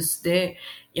 because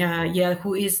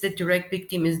who is the direct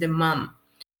victim is the mom.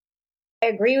 I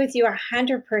agree with you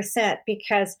 100%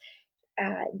 because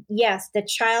yes, the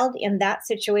child in that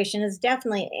situation is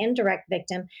definitely an indirect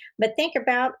victim. But think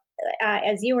about,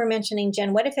 as you were mentioning,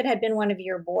 Jen, what if it had been one of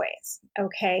your boys?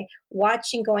 Okay,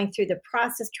 going through the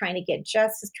process, trying to get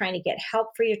justice, trying to get help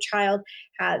for your child.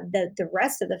 The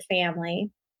rest of the family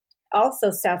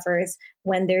also suffers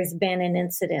when there's been an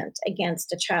incident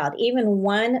against a child. Even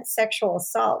one sexual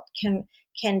assault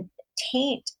can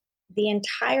taint the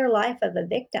entire life of a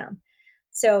victim.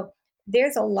 So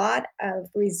there's a lot of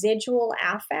residual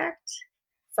affect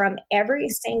from every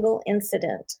single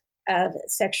incident of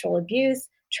sexual abuse,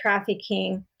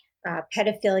 trafficking,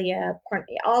 pedophilia,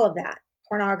 all of that,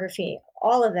 pornography,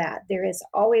 all of that. There is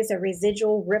always a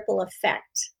residual ripple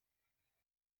effect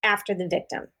after the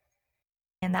victim.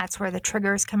 And that's where the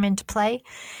triggers come into play.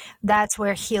 That's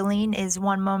where healing is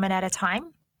one moment at a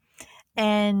time.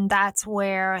 And that's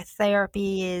where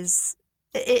therapy is,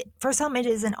 for some, it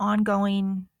is an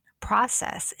ongoing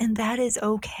process, and that is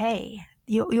okay.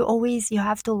 You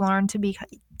have to learn to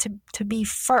be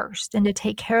first and to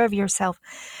take care of yourself.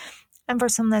 And for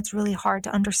some, that's really hard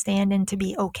to understand and to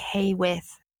be okay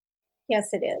with. Yes,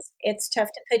 it is. It's tough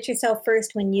to put yourself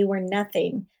first when you were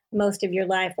nothing most of your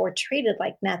life or treated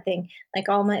like nothing. Like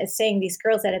Alma is saying, these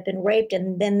girls that have been raped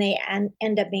and then they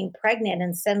end up being pregnant,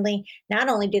 and suddenly not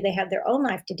only do they have their own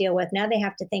life to deal with, now they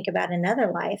have to think about another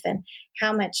life and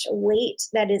how much weight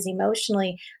that is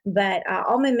emotionally. But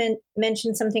Alma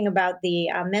mentioned something about the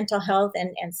mental health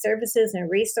and services and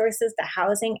resources, the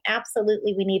housing.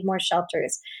 Absolutely, we need more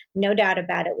shelters. No doubt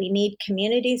about it. We need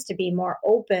communities to be more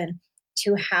open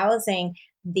to housing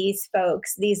these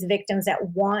folks, these victims that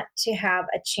want to have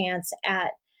a chance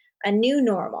at a new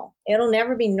normal. It'll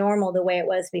never be normal the way it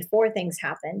was before things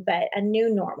happened, but a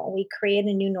new normal. We create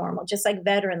a new normal, just like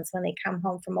veterans when they come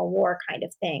home from a war kind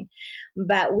of thing.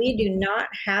 But we do not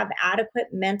have adequate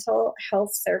mental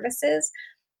health services.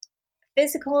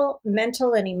 Physical,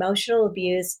 mental, and emotional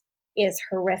abuse is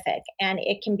horrific, and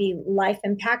it can be life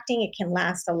impacting. It can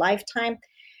last a lifetime.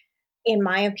 In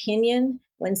my opinion,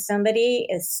 when somebody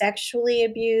is sexually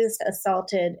abused,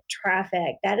 assaulted,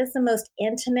 trafficked, that is the most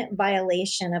intimate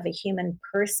violation of a human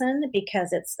person, because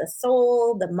it's the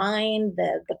soul, the mind,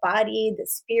 the body, the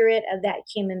spirit of that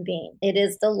human being. It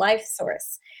is the life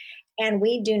source. And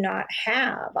we do not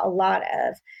have a lot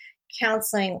of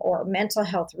counseling or mental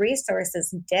health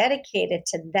resources dedicated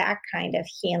to that kind of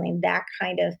healing, that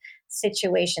kind of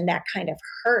situation, that kind of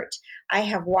hurt. I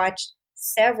have watched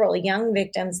several young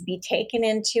victims be taken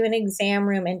into an exam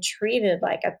room and treated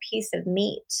like a piece of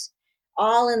meat,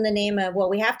 all in the name of, well,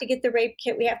 we have to get the rape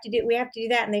kit, we have to do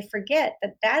that, and they forget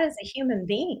that that is a human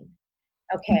being.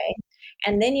 Okay.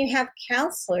 And then you have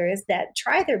counselors that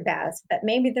try their best, but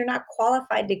maybe they're not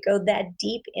qualified to go that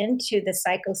deep into the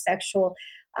psychosexual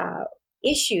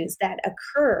issues that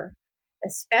occur,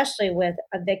 especially with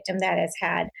a victim that has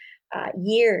had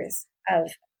years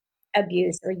of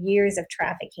abuse or years of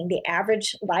trafficking. The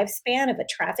average lifespan of a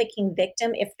trafficking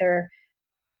victim, if they're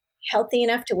healthy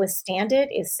enough to withstand it,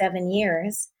 is 7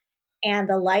 years. And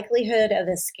the likelihood of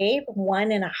escape,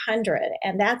 1 in 100.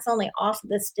 And that's only off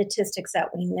the statistics that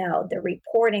we know, the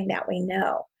reporting that we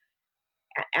know.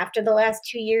 After the last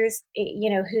 2 years,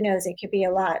 who knows, it could be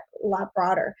a lot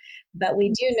broader. But we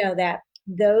do know that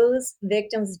those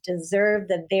victims deserve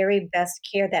the very best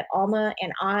care that Alma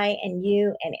and I and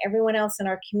you and everyone else in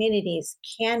our communities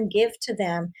can give to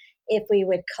them if we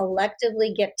would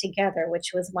collectively get together,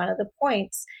 which was one of the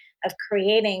points of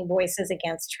creating Voices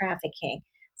Against Trafficking,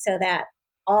 so that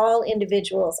all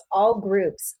individuals, all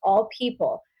groups, all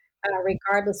people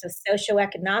regardless of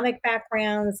socioeconomic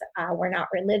backgrounds. We're not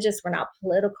religious, we're not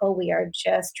political. We are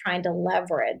just trying to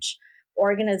leverage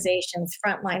organizations,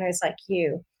 frontliners like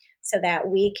you, so that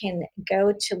we can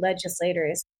go to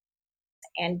legislators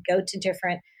and go to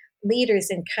different leaders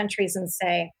in countries and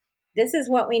say, this is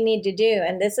what we need to do,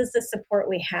 and this is the support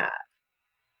we have.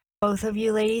 Both of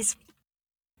you ladies,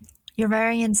 you're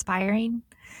very inspiring.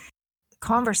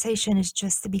 Conversation is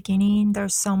just the beginning.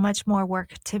 There's so much more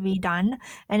work to be done.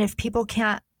 And if people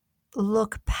can't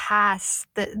look past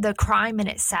the crime in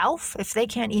itself, if they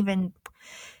can't even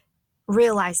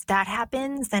realize that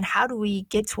happens, then how do we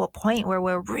get to a point where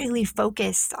we're really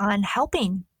focused on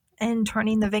helping and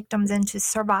turning the victims into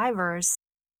survivors?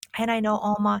 And I know,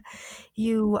 Alma,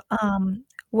 you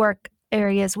work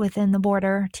areas within the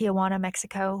border, Tijuana,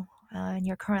 Mexico, and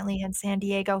you're currently in San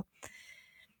Diego.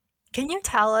 Can you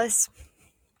tell us,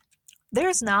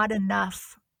 there's not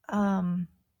enough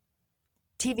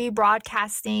TV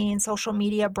broadcasting, social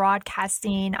media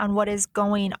broadcasting on what is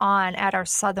going on at our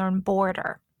southern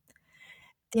border.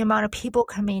 The amount of people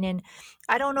coming in.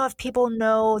 I don't know if people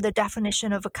know the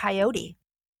definition of a coyote.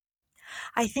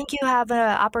 I think you have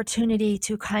an opportunity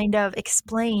to kind of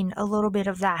explain a little bit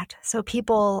of that so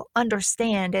people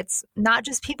understand it's not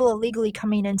just people illegally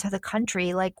coming into the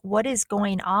country, like what is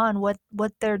going on, what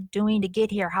they're doing to get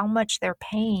here, how much they're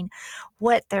paying,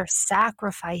 what they're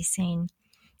sacrificing.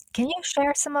 Can you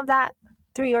share some of that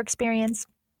through your experience?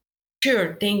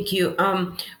 Sure, thank you.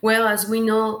 Well, as we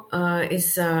know,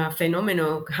 it's a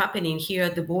phenomenon happening here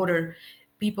at the border.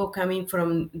 People coming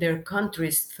from their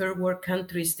countries, third world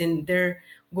countries, then they're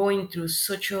going through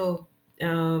social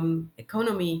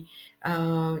economy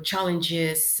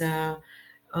challenges,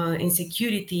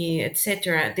 insecurity,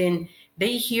 etc. Then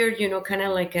they hear, kind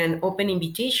of like an open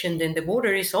invitation. Then the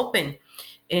border is open,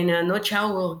 and no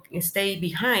child will stay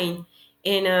behind.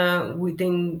 And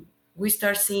we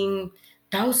start seeing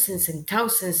thousands and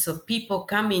thousands of people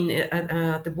coming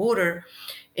at the border,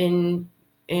 and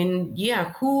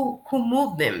yeah, who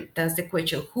moved them? That's the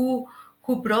question. Who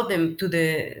brought them to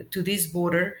this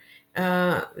border?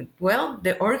 Well,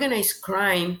 the organized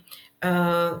crime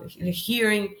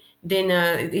hearing then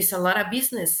is a lot of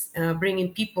business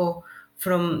bringing people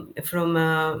from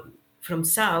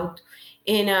south,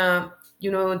 and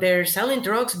they're selling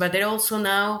drugs, but they're also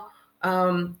now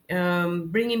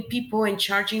bringing people and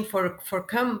charging for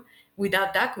come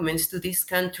without documents to this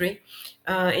country,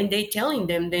 and they telling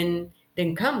them then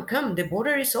come, the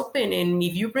border is open, and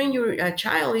if you bring your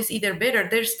child, it's either better.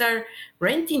 They start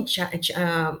renting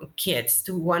kids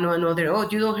to one another. Oh,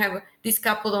 you don't have, this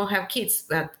couple don't have kids,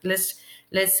 but let's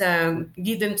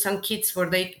give them some kids for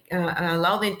they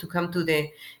allow them to come to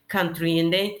the country,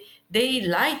 and they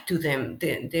lied to them.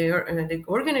 The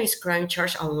organized crime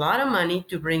charged a lot of money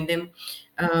to bring them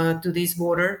to this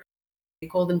border. They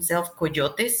call themselves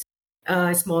coyotes,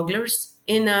 smugglers,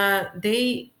 and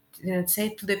they say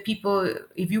to the people,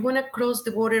 if you want to cross the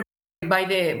border by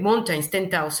the mountains,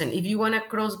 $10,000. If you want to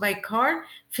cross by car,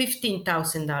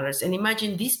 $15,000. And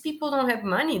imagine, these people don't have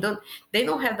money. They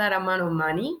don't have that amount of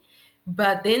money.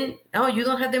 But then, you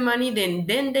don't have the money,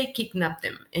 then they kidnap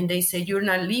them. And they say, you're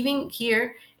not living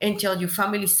here until your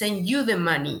family send you the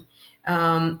money.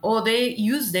 Or they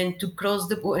use them to cross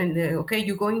the border. And okay,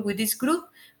 you're going with this group,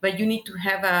 but you need to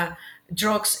have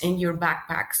drugs in your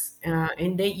backpacks.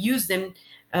 And they use them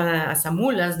as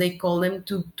mulas, they call them,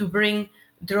 to bring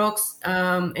drugs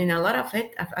and a lot of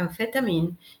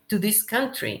amphetamine to this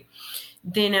country.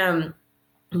 Then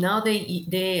now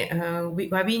we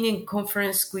have been in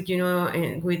conference with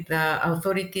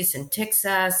authorities in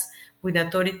Texas, with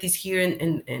authorities here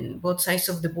in both sides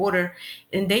of the border,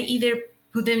 and they either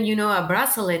put them a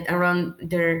bracelet around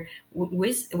their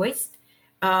waist with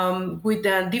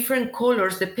different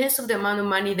colors. Depends on the amount of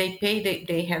money they pay.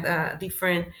 They have a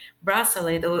different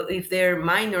bracelet, or if they're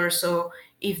minors, or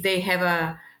if they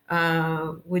have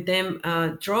with them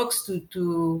drugs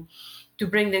to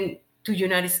bring them to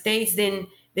United States. Then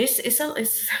this is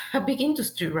a big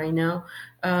industry right now.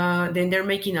 Then they're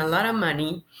making a lot of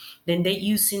money. Then they're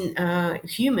using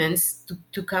humans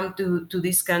to come to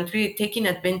this country, taking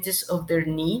advantage of their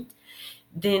need.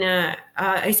 Then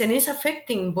it's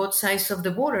affecting both sides of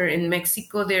the border. In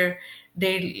Mexico, they're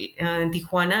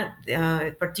Tijuana,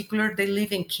 in particular, they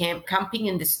live in camping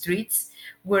in the streets,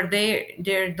 where they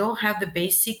don't have the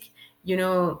basic,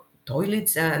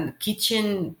 toilets and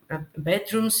kitchen,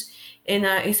 bedrooms, and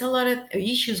it's a lot of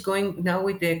issues going now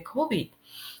with the COVID.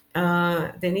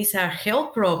 Then it's a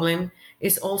health problem.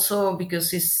 It's also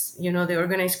because it's the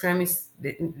organized crime is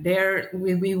there.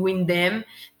 We win them.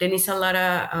 Then it's a lot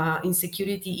of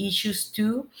insecurity issues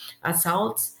too,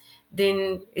 assaults.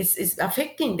 then it's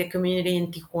affecting the community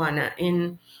in Tijuana.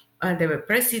 And the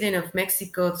president of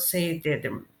Mexico said that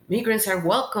the migrants are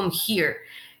welcome here.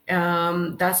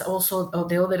 That's also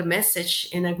the other message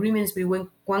and agreements between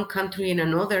one country and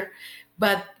another,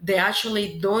 but they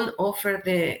actually don't offer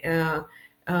the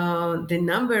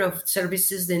number of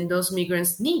services that those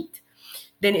migrants need.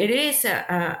 Then it is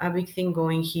a big thing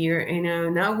going here.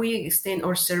 And now we extend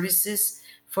our services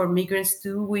for migrants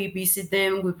too. We visit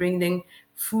them, we bring them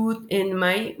food. And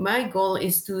my goal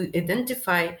is to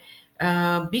identify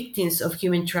victims of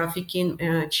human trafficking,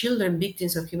 children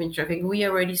victims of human trafficking. We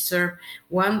already served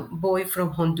one boy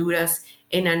from Honduras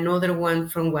and another one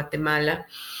from Guatemala.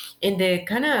 And the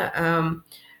kind of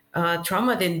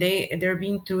trauma that they're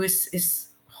being through is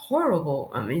horrible.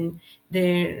 I mean,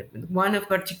 the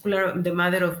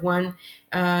mother of one,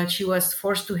 she was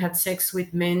forced to have sex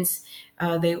with men.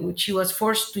 She was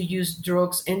forced to use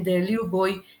drugs, and the little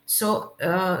boy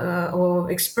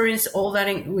or experienced all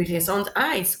that with his own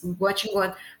eyes, watching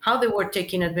how they were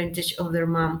taking advantage of their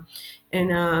mom.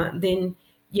 And then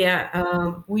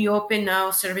we open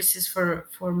now services for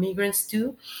migrants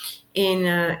too, and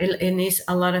it's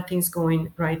a lot of things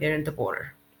going right there at the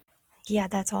border. Yeah,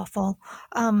 that's awful.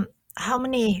 How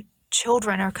many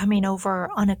children are coming over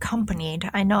unaccompanied?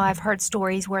 I know I've heard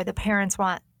stories where the parents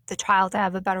want the child to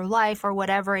have a better life or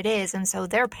whatever it is, and so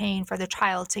they're paying for the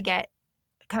child to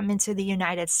come into the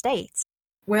United States.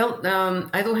 Well,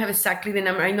 I don't have exactly the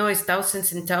number. I know it's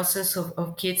thousands and thousands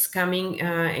of kids coming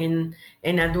and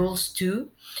adults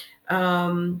too.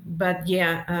 But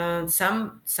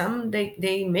some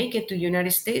they make it to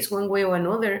United States one way or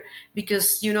another,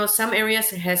 because some areas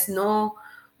has no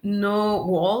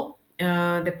wall.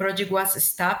 The project was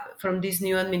stopped from this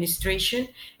new administration,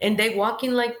 and they walk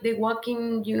in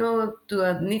to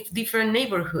a different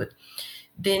neighborhood.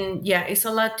 Then it's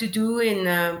a lot to do,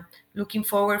 and looking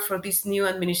forward for this new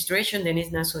administration. Then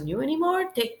it's not so new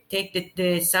anymore. Take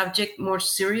the subject more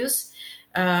serious.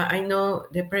 I know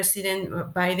the President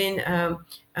Biden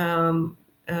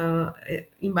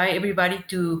invite everybody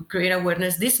to create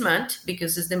awareness this month,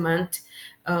 because it's the month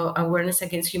awareness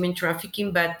against human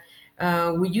trafficking. But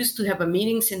we used to have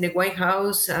meetings in the White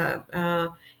House,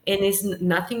 and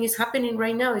nothing is happening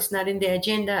right now. It's not in the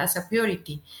agenda as a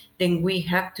priority. Then we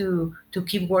have to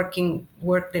keep work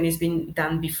that has been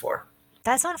done before.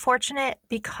 That's unfortunate,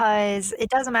 because it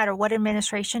doesn't matter what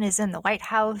administration is in the White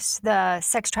House, the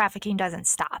sex trafficking doesn't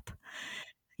stop.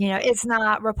 It's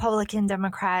not Republican,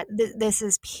 Democrat. This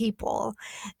is people.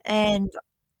 And,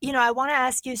 I want to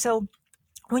ask you, so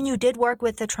when you did work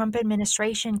with the Trump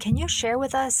administration, can you share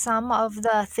with us some of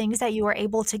the things that you were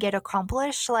able to get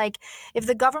accomplished? Like, if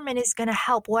the government is going to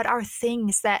help, what are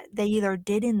things that they either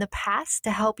did in the past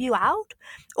to help you out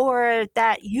or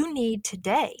that you need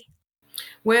today?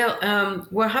 Well,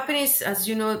 what happened is, as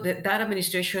you know, that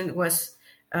administration was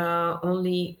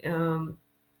only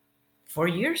 4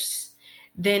 years.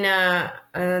 Then a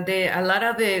lot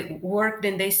of the work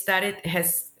that they started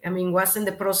was in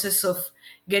the process of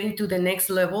getting to the next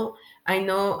level. I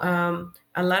know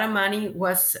a lot of money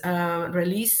was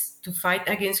released to fight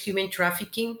against human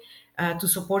trafficking, to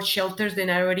support shelters that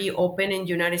are already open in the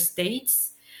United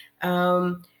States.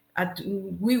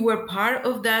 We were part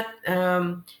of that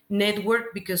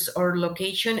network because our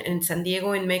location in San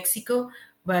Diego in Mexico,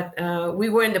 but we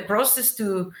were in the process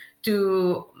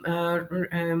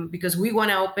because we want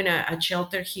to open a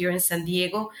shelter here in San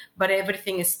Diego, but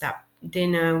everything is stopped.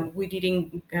 Then we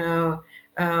didn't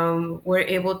were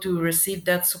able to receive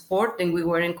that support, and we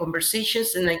were in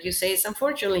conversations. And like you say, it's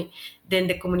unfortunately, then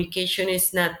the communication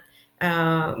is not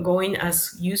going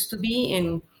as used to be,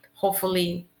 and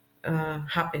hopefully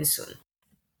happen soon.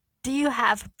 Do you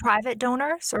have private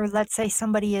donors, or let's say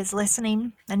somebody is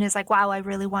listening and is like, wow, I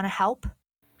really want to help?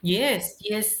 Yes.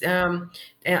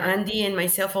 Andy and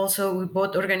myself also, we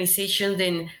both organizations,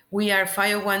 and we are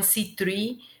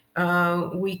 501c3.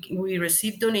 We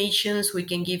receive donations. We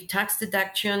can give tax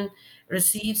deduction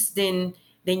receipts. Then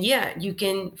you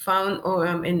can find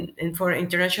and for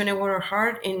International Network of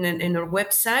Heart in our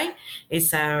website.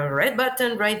 It's a red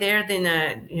button right there. Then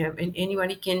and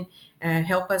anybody can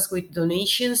help us with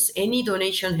donations. Any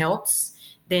donation helps.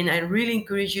 Then I really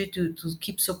encourage you to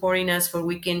keep supporting us, for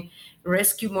we can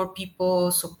rescue more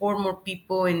people, support more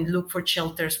people, and look for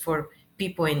shelters for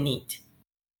people in need.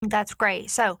 That's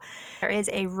great. So there is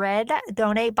a red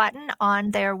donate button on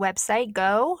their website.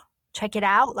 Go check it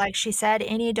out. Like she said,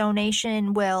 any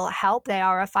donation will help. They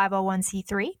are a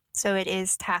 501c3, so it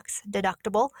is tax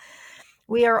deductible.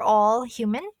 We are all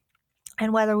human,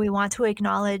 and whether we want to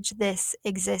acknowledge this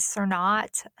exists or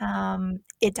not,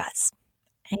 it does.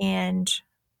 And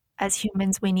as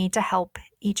humans, we need to help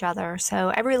each other. So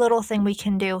every little thing we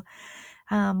can do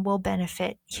will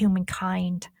benefit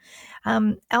humankind.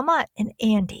 Elma and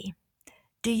Andy,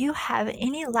 do you have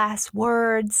any last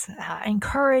words,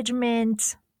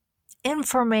 encouragement,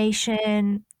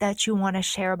 information that you want to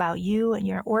share about you and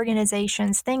your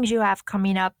organizations, things you have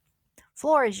coming up?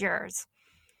 Floor is yours.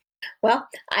 Well,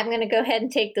 I'm going to go ahead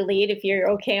and take the lead if you're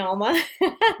okay, Alma.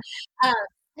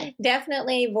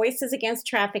 Definitely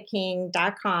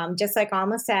voicesagainsttrafficking.com. Just like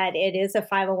Alma said, it is a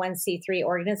 501c3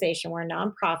 organization. We're a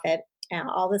nonprofit.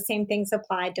 All the same things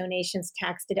apply, donations,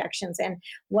 tax deductions. And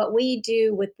what we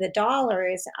do with the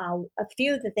dollars, a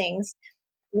few of the things,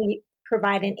 we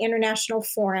provide an international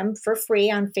forum for free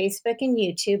on Facebook and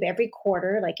YouTube every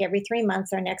quarter, like every 3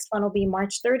 months. Our next one will be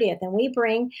March 30th. And we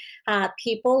bring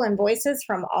people and voices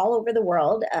from all over the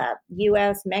world,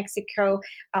 US, Mexico,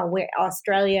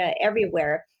 Australia,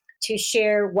 everywhere, to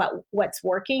share what's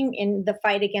working in the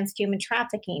fight against human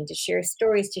trafficking, to share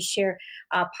stories, to share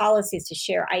policies, to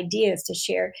share ideas, to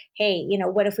share, hey,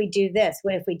 what if we do this?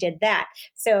 What if we did that?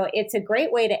 So it's a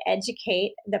great way to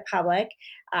educate the public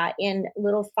in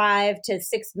little 5 to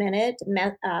 6 minute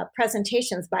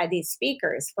presentations by these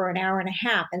speakers for an hour and a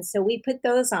half. And so we put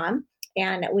those on.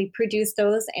 And we produce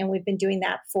those, and we've been doing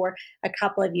that for a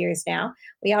couple of years now.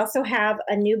 We also have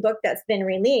a new book that's been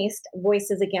released,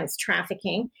 Voices Against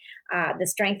Trafficking, The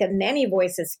Strength of Many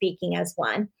Voices Speaking as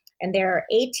One. And there are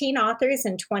 18 authors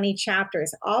and 20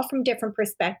 chapters, all from different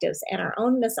perspectives. And our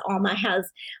own Miss Alma has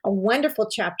a wonderful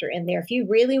chapter in there. If you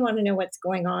really want to know what's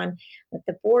going on with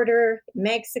the border,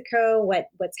 Mexico,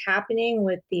 what's happening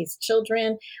with these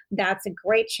children, that's a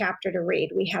great chapter to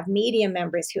read. We have media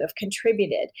members who have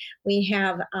contributed. We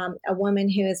have a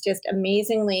woman who is just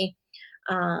amazingly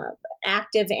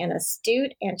active and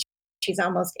astute, and she's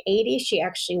almost 80. She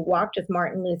actually walked with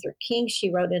Martin Luther King.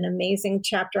 She wrote an amazing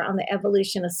chapter on the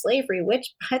evolution of slavery,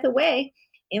 which, by the way,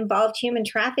 involved human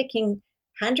trafficking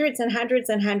hundreds and hundreds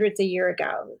and hundreds of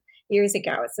years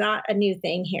ago. It's not a new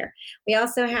thing here. We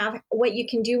also have what you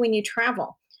can do when you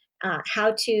travel,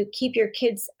 how to keep your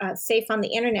kids safe on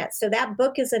the internet. So that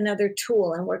book is another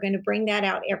tool, and we're going to bring that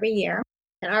out every year.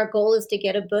 And our goal is to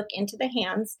get a book into the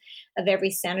hands of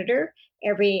every senator,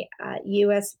 every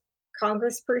U.S.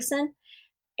 congressperson,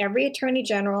 every attorney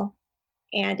general,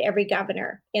 and every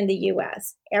governor in the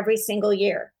U.S. every single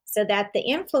year, so that the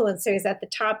influencers at the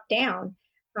top down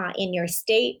in your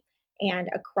state and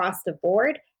across the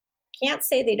board can't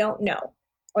say they don't know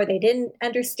or they didn't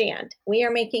understand. We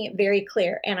are making it very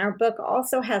clear. And our book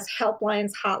also has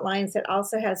helplines, hotlines. It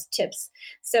also has tips.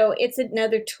 So it's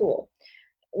another tool.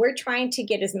 We're trying to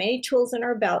get as many tools in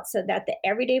our belt so that the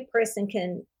everyday person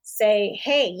can say,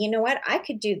 hey, you know what? I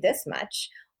could do this much.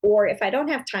 Or if I don't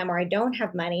have time or I don't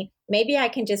have money, maybe I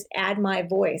can just add my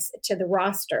voice to the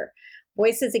roster.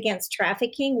 Voices Against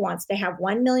Trafficking wants to have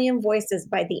 1 million voices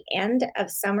by the end of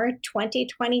summer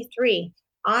 2023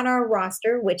 on our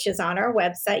roster, which is on our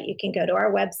website. You can go to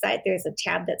our website. There's a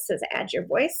tab that says Add Your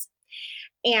Voice.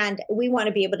 And we want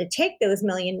to be able to take those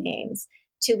million names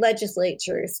to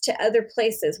legislatures, to other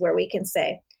places where we can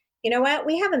say, you know what,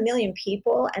 we have 1 million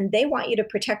people and they want you to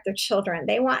protect their children.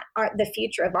 They want the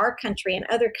future of our country and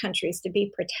other countries to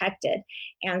be protected.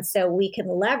 And so we can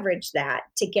leverage that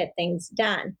to get things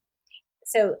done.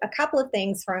 So a couple of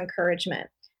things for encouragement.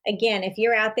 Again, if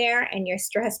you're out there and you're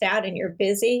stressed out and you're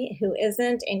busy, who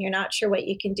isn't, and you're not sure what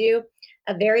you can do,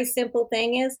 a very simple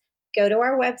thing is go to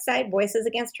our website,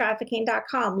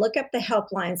 voicesagainsttrafficking.com, look up the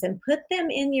helplines and put them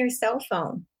in your cell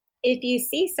phone. If you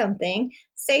see something,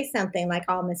 say something like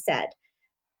Alma said.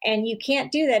 And you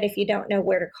can't do that if you don't know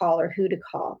where to call or who to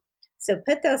call. So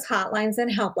put those hotlines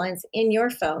and helplines in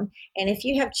your phone. And if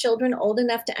you have children old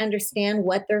enough to understand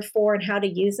what they're for and how to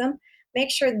use them, make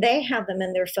sure they have them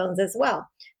in their phones as well.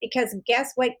 Because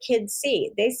guess what kids see?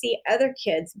 They see other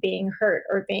kids being hurt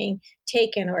or being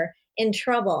taken or in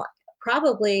trouble,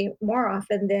 probably more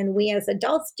often than we as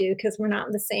adults do because we're not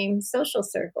in the same social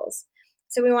circles.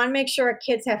 So we want to make sure our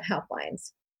kids have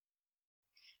helplines.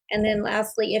 And then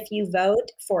lastly, if you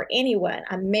vote for anyone,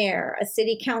 a mayor, a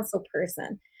city council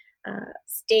person,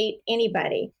 state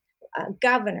anybody,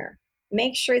 governor,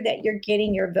 make sure that you're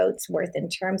getting your vote's worth in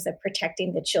terms of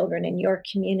protecting the children in your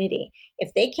community.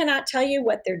 If they cannot tell you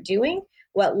what they're doing,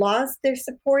 what laws they're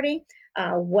supporting,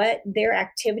 what their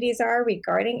activities are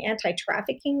regarding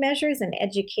anti-trafficking measures and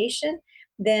education,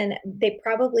 then they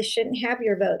probably shouldn't have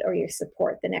your vote or your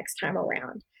support the next time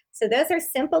around. So those are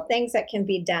simple things that can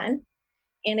be done.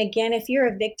 And again, if you're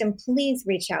a victim, please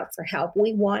reach out for help.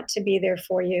 We want to be there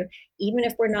for you. Even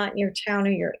if we're not in your town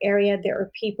or your area, there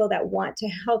are people that want to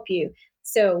help you.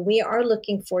 So we are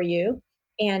looking for you.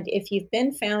 And if you've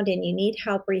been found and you need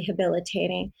help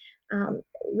rehabilitating,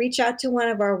 reach out to one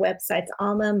of our websites,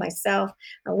 Alma, myself.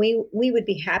 We would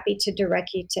be happy to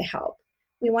direct you to help.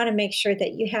 We want to make sure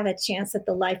that you have a chance at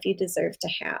the life you deserve to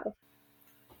have.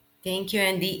 Thank you,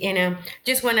 Andy. And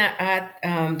just want to add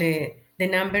the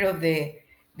number of the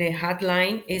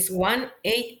hotline is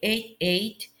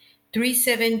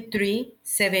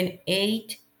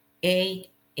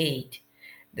 1-888-373-7888.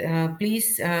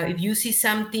 Please, if you see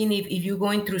something, if you're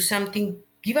going through something,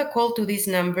 give a call to this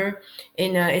number,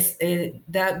 and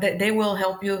that they will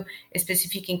help you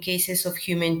specific in cases of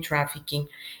human trafficking.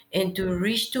 And to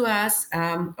reach to us,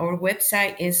 our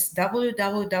website is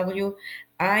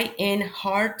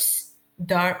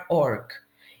www.inhearts.org.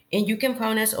 And you can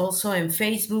find us also on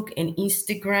Facebook and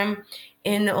Instagram.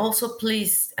 And also,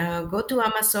 please go to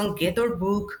Amazon, get our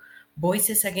book,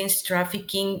 Voices Against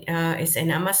Trafficking. It's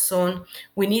in Amazon.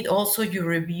 We need also your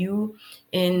review,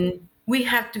 and we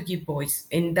have to give voice.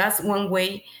 And that's one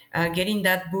way, getting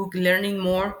that book, learning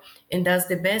more. And that's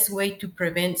the best way to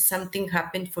prevent something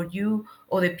happen for you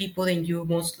or the people that you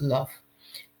most love.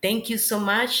 Thank you so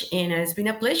much. And it's been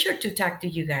a pleasure to talk to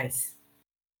you guys.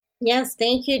 Yes,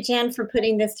 thank you, Jen, for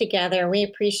putting this together. We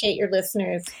appreciate your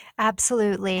listeners.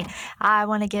 Absolutely. I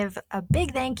want to give a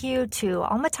big thank you to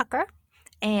Alma Tucker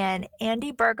and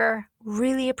Andy Berger.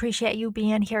 Really appreciate you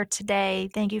being here today.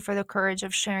 Thank you for the courage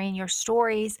of sharing your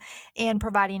stories and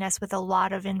providing us with a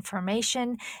lot of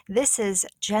information. This is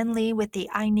Jen Lee with the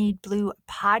I Need Blue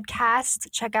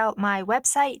podcast. Check out my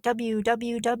website,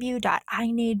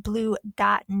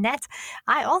 www.ineedblue.net.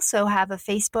 I also have a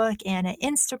Facebook and an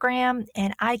Instagram,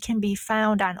 and I can be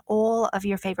found on all of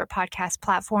your favorite podcast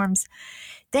platforms.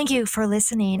 Thank you for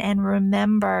listening, and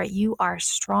remember, you are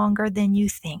stronger than you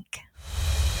think.